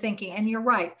what they're thinking. And you're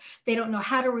right. They don't know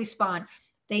how to respond.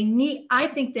 I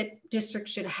think that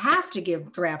districts should have to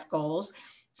give draft goals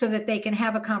so that they can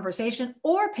have a conversation,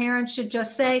 or parents should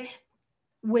just say,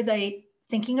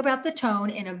 thinking about the tone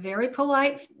in a very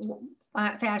polite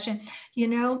fashion,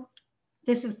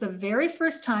 this is the very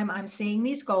first time I'm seeing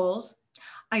these goals.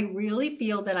 I really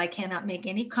feel that I cannot make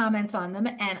any comments on them,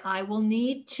 and I will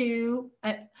need to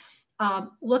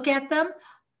look at them,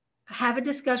 have a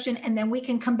discussion, and then we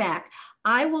can come back.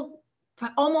 I will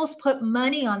almost put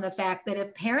money on the fact that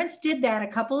if parents did that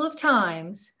a couple of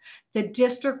times, the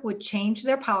district would change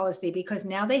their policy, because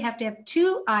now they have to have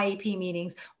 2 IEP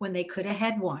meetings when they could have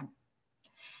had 1.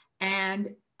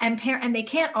 And they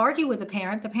can't argue with the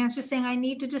parent. The parent's just saying, I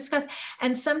need to discuss.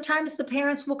 And sometimes the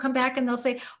parents will come back and they'll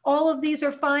say, all of these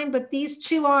are fine, but these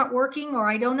 2 aren't working, or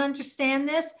I don't understand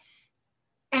this.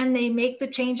 And they make the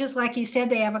changes. Like you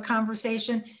said, they have a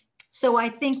conversation. So I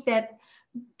think that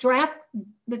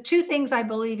the 2 things I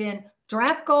believe in,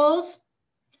 draft goals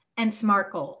and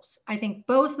SMART goals. I think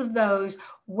both of those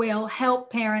will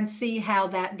help parents see how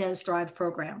that does drive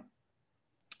program.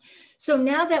 So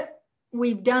now that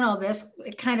we've done all this,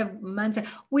 it kind of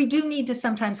we do need to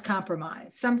sometimes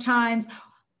compromise. Sometimes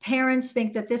parents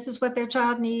think that this is what their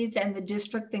child needs, and the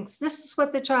district thinks this is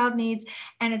what the child needs.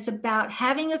 And it's about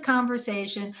having a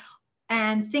conversation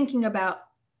and thinking about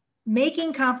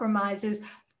making compromises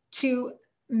to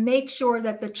make sure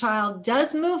that the child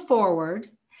does move forward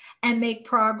and make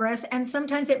progress. And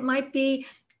sometimes it might be,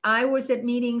 I was at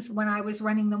meetings when I was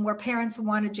running them where parents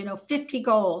wanted, 50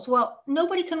 goals. Well,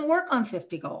 nobody can work on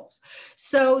 50 goals.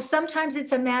 So sometimes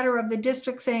it's a matter of the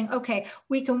district saying, okay,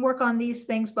 we can work on these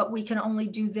things, but we can only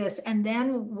do this. And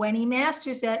then when he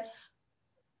masters it,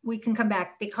 we can come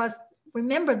back, because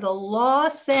remember, the law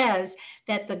says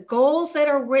that the goals that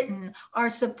are written are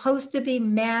supposed to be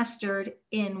mastered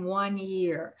in 1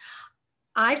 year.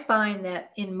 I find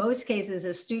that in most cases,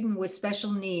 a student with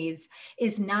special needs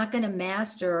is not going to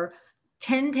master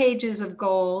 10 pages of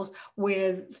goals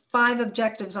with 5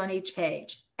 objectives on each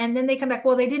page. And then they come back,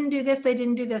 well, they didn't do this, they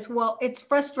didn't do this. Well, it's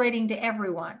frustrating to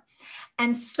everyone.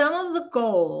 And some of the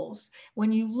goals,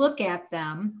 when you look at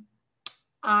them,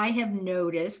 I have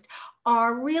noticed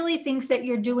are really things that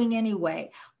you're doing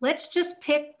anyway. Let's just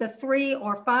pick the 3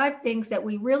 or 5 things that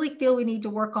we really feel we need to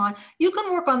work on. You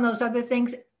can work on those other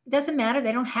things. It doesn't matter.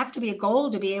 They don't have to be a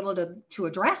goal to be able to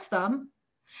address them.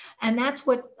 And that's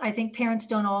what I think parents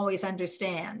don't always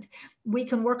understand. We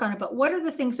can work on it, but what are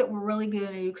the things that we're really going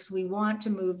to do because we want to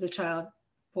move the child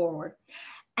forward?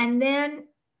 And then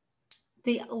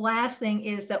the last thing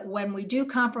is that when we do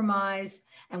compromise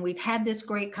and we've had this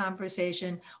great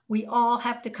conversation, we all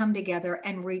have to come together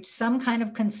and reach some kind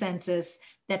of consensus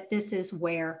that this is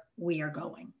where we are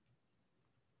going.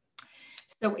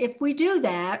 So if we do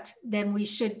that, then we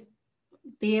should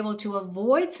be able to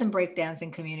avoid some breakdowns in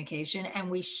communication,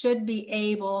 and we should be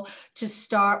able to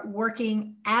start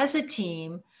working as a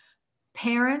team,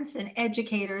 parents and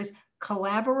educators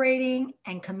collaborating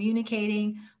and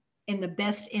communicating in the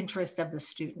best interest of the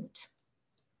student.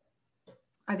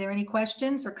 Are there any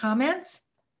questions or comments?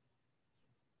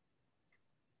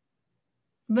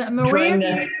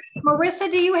 Maria, Marissa,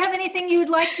 do you have anything you'd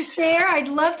like to share? I'd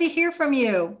love to hear from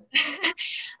you.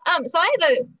 So I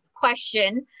have a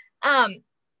question.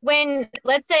 When,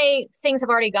 let's say, things have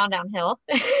already gone downhill.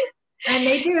 And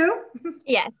they do.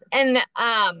 Yes. And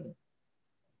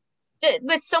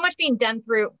with so much being done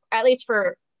through, at least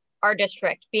for our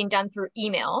district, being done through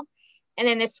email, and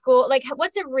then the school, like,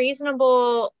 what's a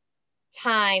reasonable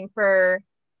time for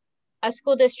a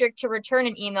school district to return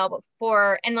an email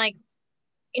and like,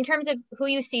 in terms of who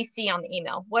you CC on the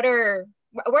email, we're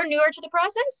newer to the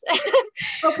process.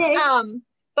 Okay.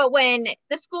 But when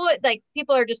the school, like,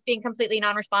 people are just being completely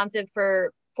non-responsive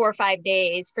for 4 or 5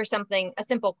 days for something, a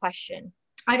simple question.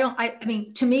 I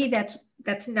mean, to me,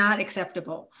 that's not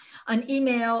acceptable. An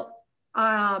email,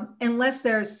 unless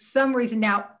there's some reason.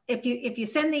 Now, if you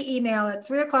send the email at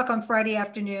 3 o'clock on Friday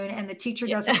afternoon and the teacher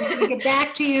doesn't get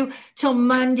back to you till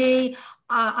Monday,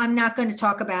 I'm not going to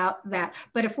talk about that.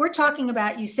 But if we're talking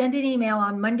about you send an email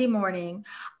on Monday morning,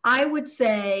 I would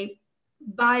say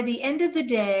by the end of the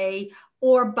day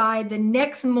or by the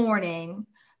next morning,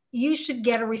 you should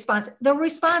get a response. The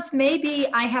response may be,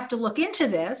 I have to look into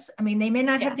this. I mean, they may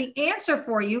not have the answer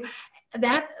for you.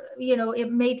 That,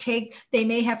 it may take, they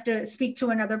may have to speak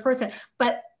to another person.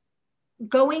 But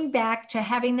going back to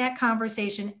having that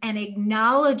conversation and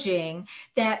acknowledging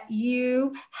that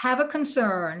you have a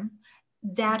concern,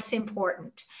 that's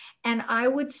important. And I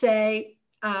would say,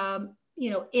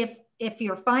 if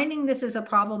you're finding this is a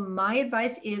problem, my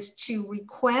advice is to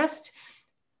request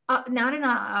not in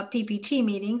a PPT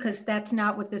meeting, because that's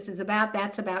not what this is about.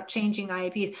 That's about changing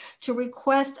IEPs, to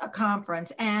request a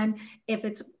conference. And if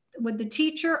it's with the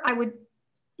teacher,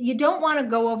 you don't want to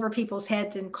go over people's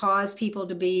heads and cause people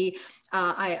to be,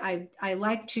 I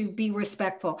like to be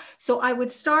respectful. So I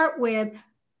would start with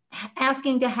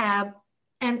asking to have,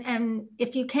 and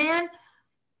if you can,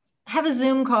 have a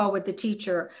Zoom call with the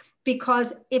teacher,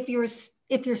 because if you're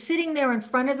sitting there in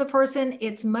front of the person,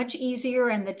 it's much easier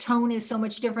and the tone is so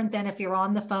much different than if you're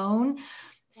on the phone.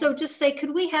 So just say,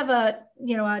 could we have a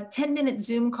 10-minute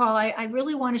Zoom call? I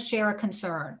really want to share a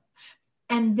concern.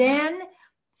 And then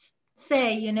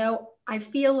say, I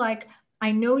feel like,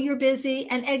 I know you're busy,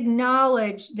 and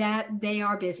acknowledge that they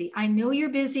are busy. I know you're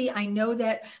busy. I know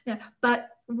that, but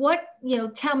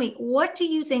tell me, what do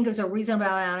you think is a reasonable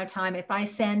amount of time if I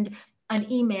send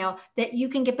an email that you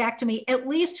can get back to me, at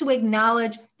least to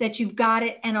acknowledge that you've got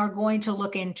it and are going to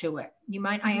look into it?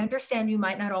 I understand you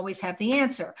might not always have the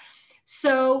answer.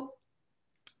 So,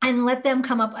 and let them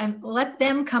come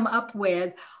up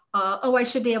with, I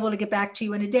should be able to get back to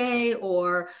you in a day,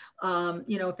 or,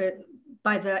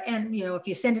 by the end, if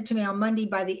you send it to me on Monday,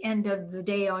 by the end of the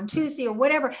day on Tuesday, or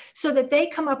whatever, so that they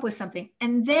come up with something.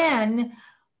 And then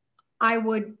I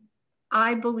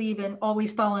believe in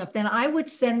always following up. Then I would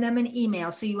send them an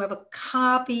email, so you have a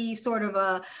copy, sort of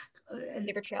a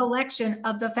collection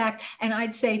of the fact. And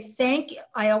I'd say, thank you.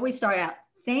 I always start out,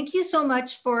 thank you so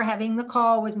much for having the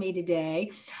call with me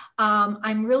today.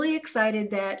 I'm really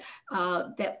excited that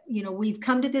we've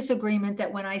come to this agreement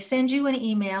that when I send you an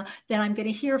email, that I'm going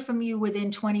to hear from you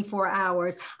within 24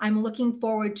 hours. I'm looking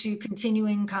forward to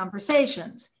continuing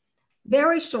conversations.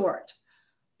 Very short.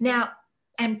 Now,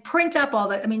 and print up all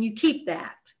that. You keep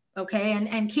that, okay?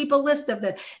 And keep a list of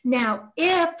that. Now,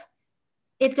 if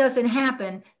it doesn't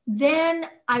happen, then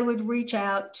I would reach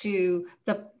out to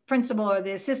the principal or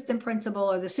the assistant principal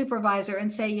or the supervisor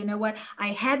and say, you know what, I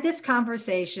had this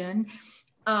conversation.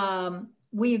 Mrs.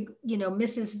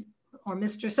 or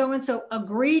Mr. So-and-so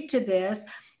agreed to this.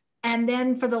 And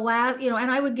then for the last,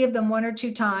 and I would give them 1 or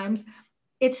 2 times.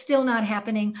 It's still not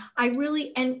happening.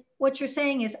 And what you're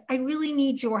saying is, I really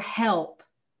need your help.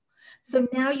 So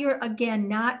now you're, again,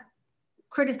 not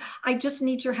I just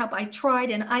need your help. I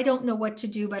tried and I don't know what to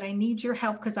do, but I need your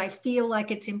help, because I feel like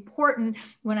it's important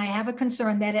when I have a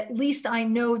concern that at least I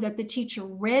know that the teacher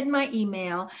read my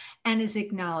email and is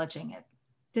acknowledging it.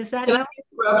 Does that help?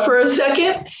 For a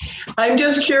second, I'm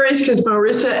just curious, because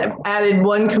Marissa added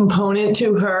one component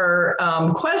to her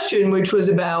question, which was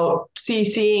about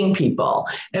CCing people.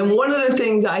 And one of the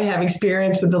things I have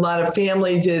experienced with a lot of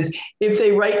families is, if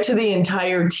they write to the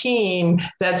entire team,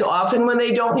 that's often when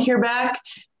they don't hear back.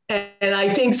 And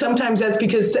I think sometimes that's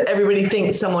because everybody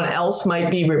thinks someone else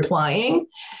might be replying.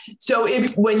 So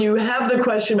when you have the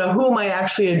question of who am I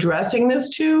actually addressing this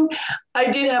to,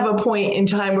 I did have a point in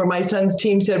time where my son's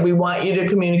team said, we want you to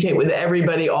communicate with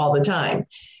everybody all the time.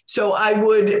 So I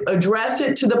would address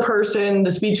it to the person,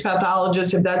 the speech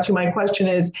pathologist, if that's who my question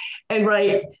is, and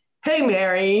write, hey,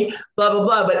 Mary, blah, blah,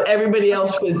 blah, but everybody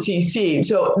else was CC'd.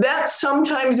 So that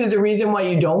sometimes is a reason why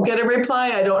you don't get a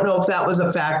reply. I don't know if that was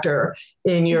a factor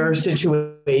in your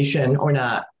situation or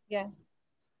not. Yeah.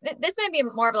 This might be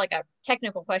more of like a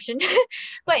technical question,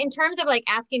 but in terms of like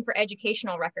asking for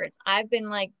educational records, I've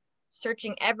been like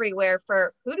searching everywhere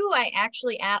for who do I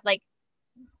actually like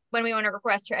when we want to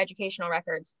request her educational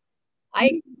records.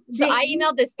 I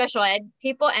emailed the special ed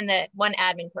people and the one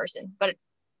admin person, but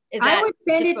I would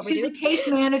send it to the case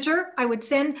manager. I would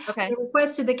send the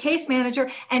request to the case manager.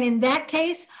 And in that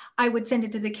case, I would send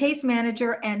it to the case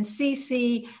manager and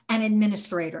CC an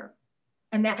administrator.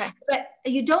 And that, but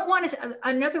you don't want to,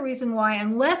 another reason why,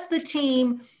 unless the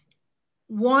team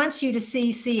wants you to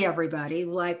CC everybody,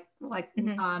 like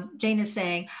Jane is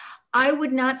saying, I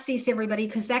would not CC everybody,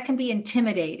 because that can be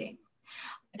intimidating.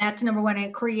 That's number one.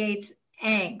 It creates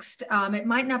angst. It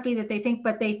might not be that they think,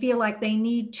 but they feel like they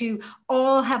need to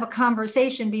all have a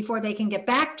conversation before they can get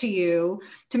back to you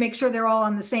to make sure they're all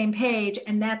on the same page,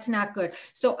 and that's not good.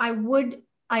 So I would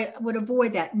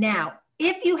avoid that. Now,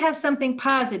 if you have something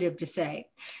positive to say,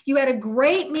 you had a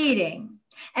great meeting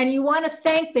and you want to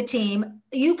thank the team,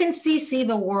 you can CC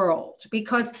the world,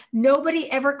 because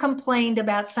nobody ever complained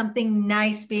about something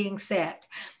nice being said,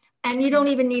 and you don't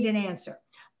even need an answer.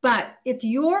 But if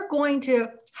you're going to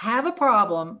have a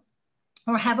problem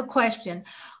or have a question,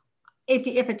 if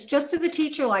it's just to the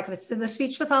teacher, like if it's to the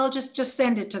speech pathologist, just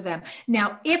send it to them.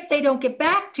 Now, if they don't get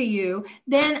back to you,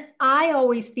 then I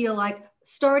always feel like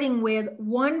starting with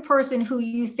one person who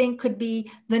you think could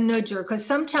be the nudger, because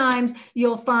sometimes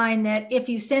you'll find that if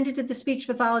you send it to the speech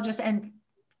pathologist and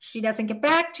she doesn't get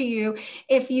back to you,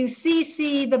 if you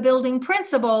CC the building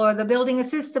principal or the building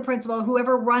assistant principal,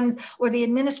 whoever runs, or the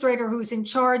administrator who's in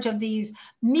charge of these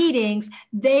meetings,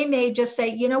 they may just say,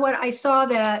 you know what, I saw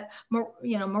that,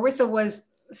 Marissa was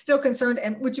still concerned,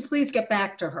 and would you please get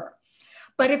back to her?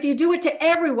 But if you do it to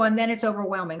everyone, then it's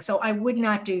overwhelming. So I would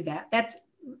not do that. That's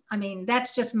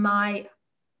just my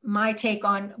take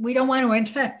on, we don't want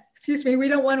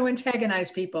to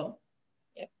antagonize people.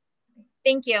 Yep.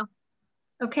 Thank you.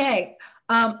 Okay.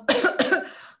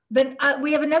 Then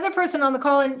we have another person on the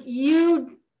call, and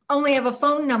you only have a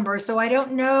phone number, so I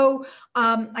don't know.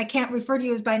 I can't refer to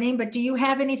you as by name, but do you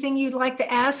have anything you'd like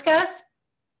to ask us?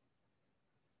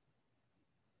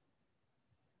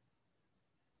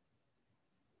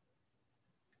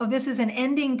 Oh, this is an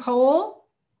ending poll.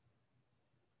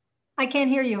 I can't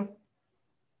hear you.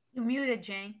 You're muted,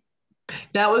 Jane.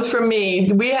 That was from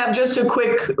me. We have just a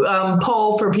quick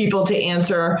poll for people to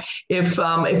answer. If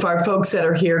our folks that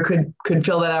are here could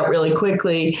fill that out really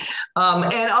quickly.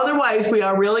 And otherwise, we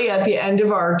are really at the end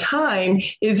of our time.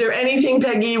 Is there anything,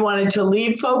 Peggy, you wanted to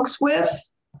leave folks with?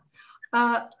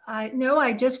 No,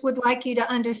 I just would like you to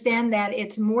understand that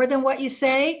it's more than what you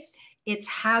say. It's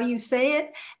how you say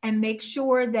it, and make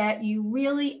sure that you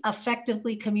really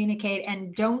effectively communicate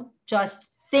and don't just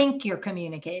think you're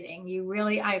communicating.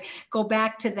 I go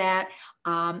back to that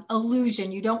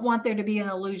illusion. You don't want there to be an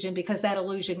illusion, because that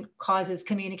illusion causes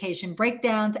communication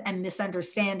breakdowns and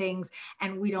misunderstandings,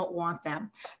 and we don't want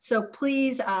them. So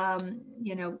please, I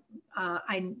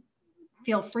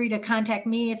feel free to contact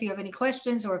me if you have any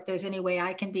questions, or if there's any way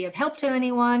I can be of help to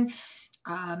anyone.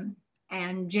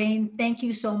 And Jane, thank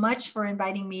you so much for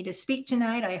inviting me to speak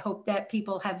tonight. I hope that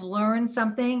people have learned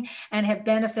something and have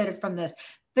benefited from this.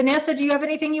 Vanessa, do you have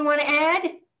anything you want to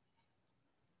add?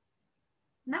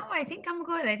 No, I think I'm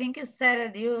good. I think you said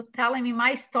it. You telling me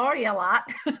my story a lot.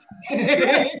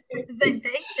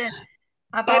 Presentation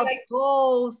about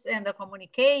goals and the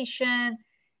communication.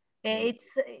 It's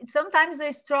sometimes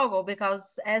a struggle,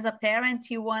 because as a parent,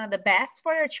 you want the best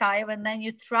for your child, and then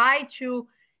you try to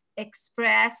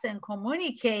express and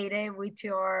communicate it with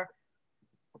your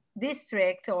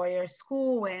district or your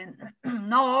school, and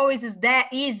not always is that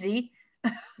easy.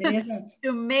 It isn't.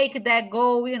 To make that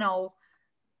goal,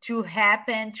 to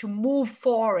happen, to move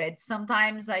forward.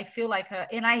 Sometimes I feel like,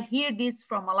 and I hear this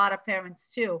from a lot of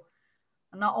parents too,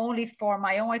 not only for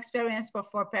my own experience, but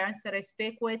for parents that I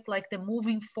speak with, like the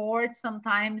moving forward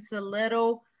sometimes a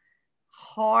little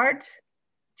hard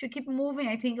to keep moving.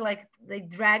 I think like they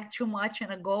drag too much in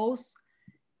the goals.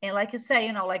 And like you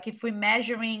say, like if we're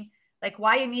measuring, like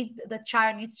why the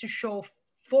child needs to show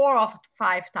 4 or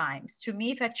 5 times. To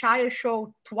me, if a child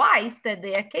show twice that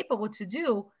they are capable to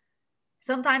do,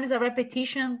 sometimes a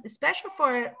repetition, especially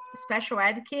for special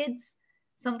ed kids,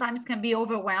 sometimes can be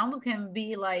overwhelmed, can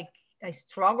be like a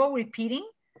struggle repeating.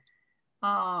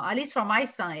 At least for my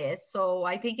son is. So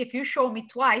I think if you show me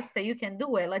twice that you can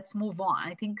do it, let's move on.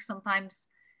 I think sometimes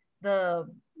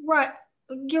Right,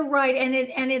 you're right.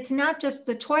 And it's not just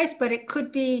the twice, but it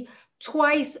could be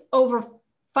twice over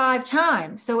 5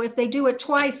 times. So if they do it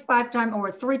twice, 5 times,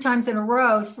 or 3 times in a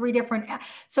row, 3 different,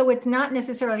 so it's not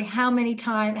necessarily how many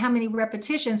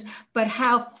repetitions, but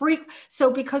how frequent. So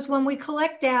because when we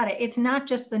collect data, it's not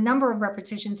just the number of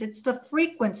repetitions, it's the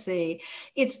frequency,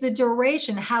 it's the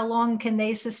duration. How long can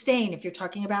they sustain? If you're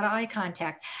talking about eye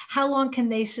contact, how long can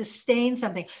they sustain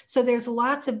something? So there's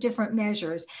lots of different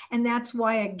measures. And that's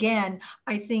why, again,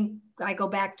 I think I go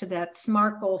back to that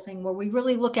SMART goal thing, where we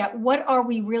really look at what are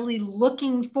we really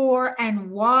looking for and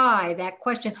why. That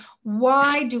question,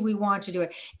 why do we want to do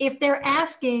it? If they're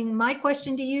asking, my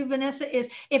question to you, Vanessa, is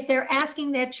if they're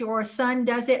asking that your son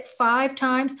does it 5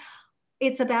 times,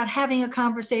 it's about having a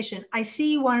conversation. I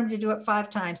see you want him to do it 5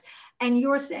 times, and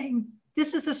you're saying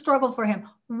this is a struggle for him.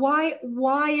 Why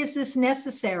is this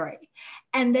necessary?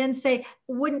 And then say,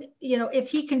 if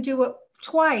he can do it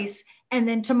twice, and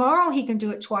then tomorrow he can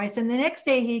do it twice, and the next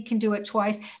day he can do it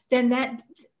twice, then that,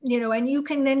 and you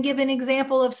can then give an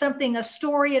example of something, a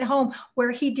story at home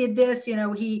where he did this,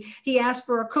 he asked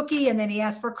for a cookie, and then he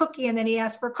asked for a cookie, and then he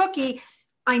asked for a cookie.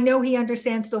 I know he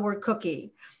understands the word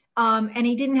cookie. And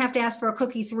he didn't have to ask for a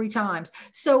cookie 3 times.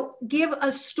 So give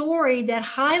a story that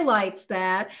highlights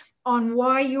that on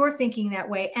why you're thinking that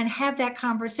way, and have that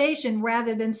conversation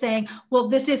rather than saying, well,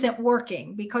 this isn't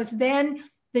working, because then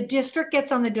the district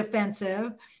gets on the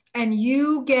defensive and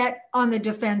you get on the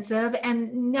defensive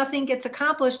and nothing gets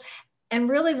accomplished. And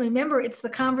really remember, it's the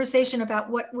conversation about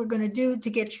what we're going to do to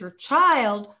get your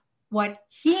child what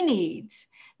he needs,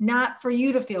 not for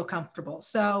you to feel comfortable.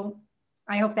 So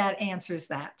I hope that answers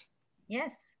that.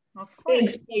 Yes, Of course.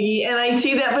 Thanks, Peggy. And I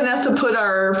see that Vanessa put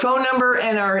our phone number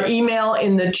and our email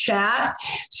in the chat.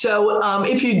 So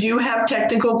if you do have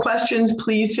technical questions,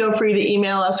 please feel free to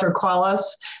email us or call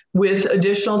us with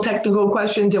additional technical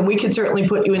questions, and we can certainly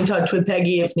put you in touch with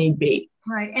Peggy if need be.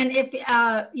 Right. And if,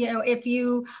 if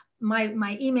you,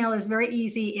 my email is very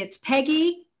easy. It's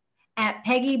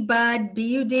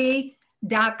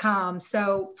Peggy@PeggyBud.com.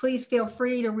 So please feel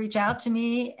free to reach out to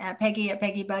me at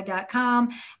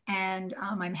Peggy@PeggyBud.com. And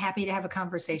I'm happy to have a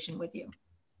conversation with you.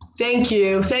 Thank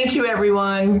you. Thank you,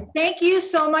 everyone. Thank you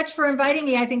so much for inviting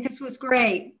me. I think this was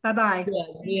great. Bye-bye. Yeah,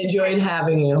 we enjoyed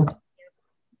having you.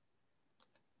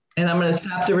 And I'm going to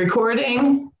stop the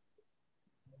recording.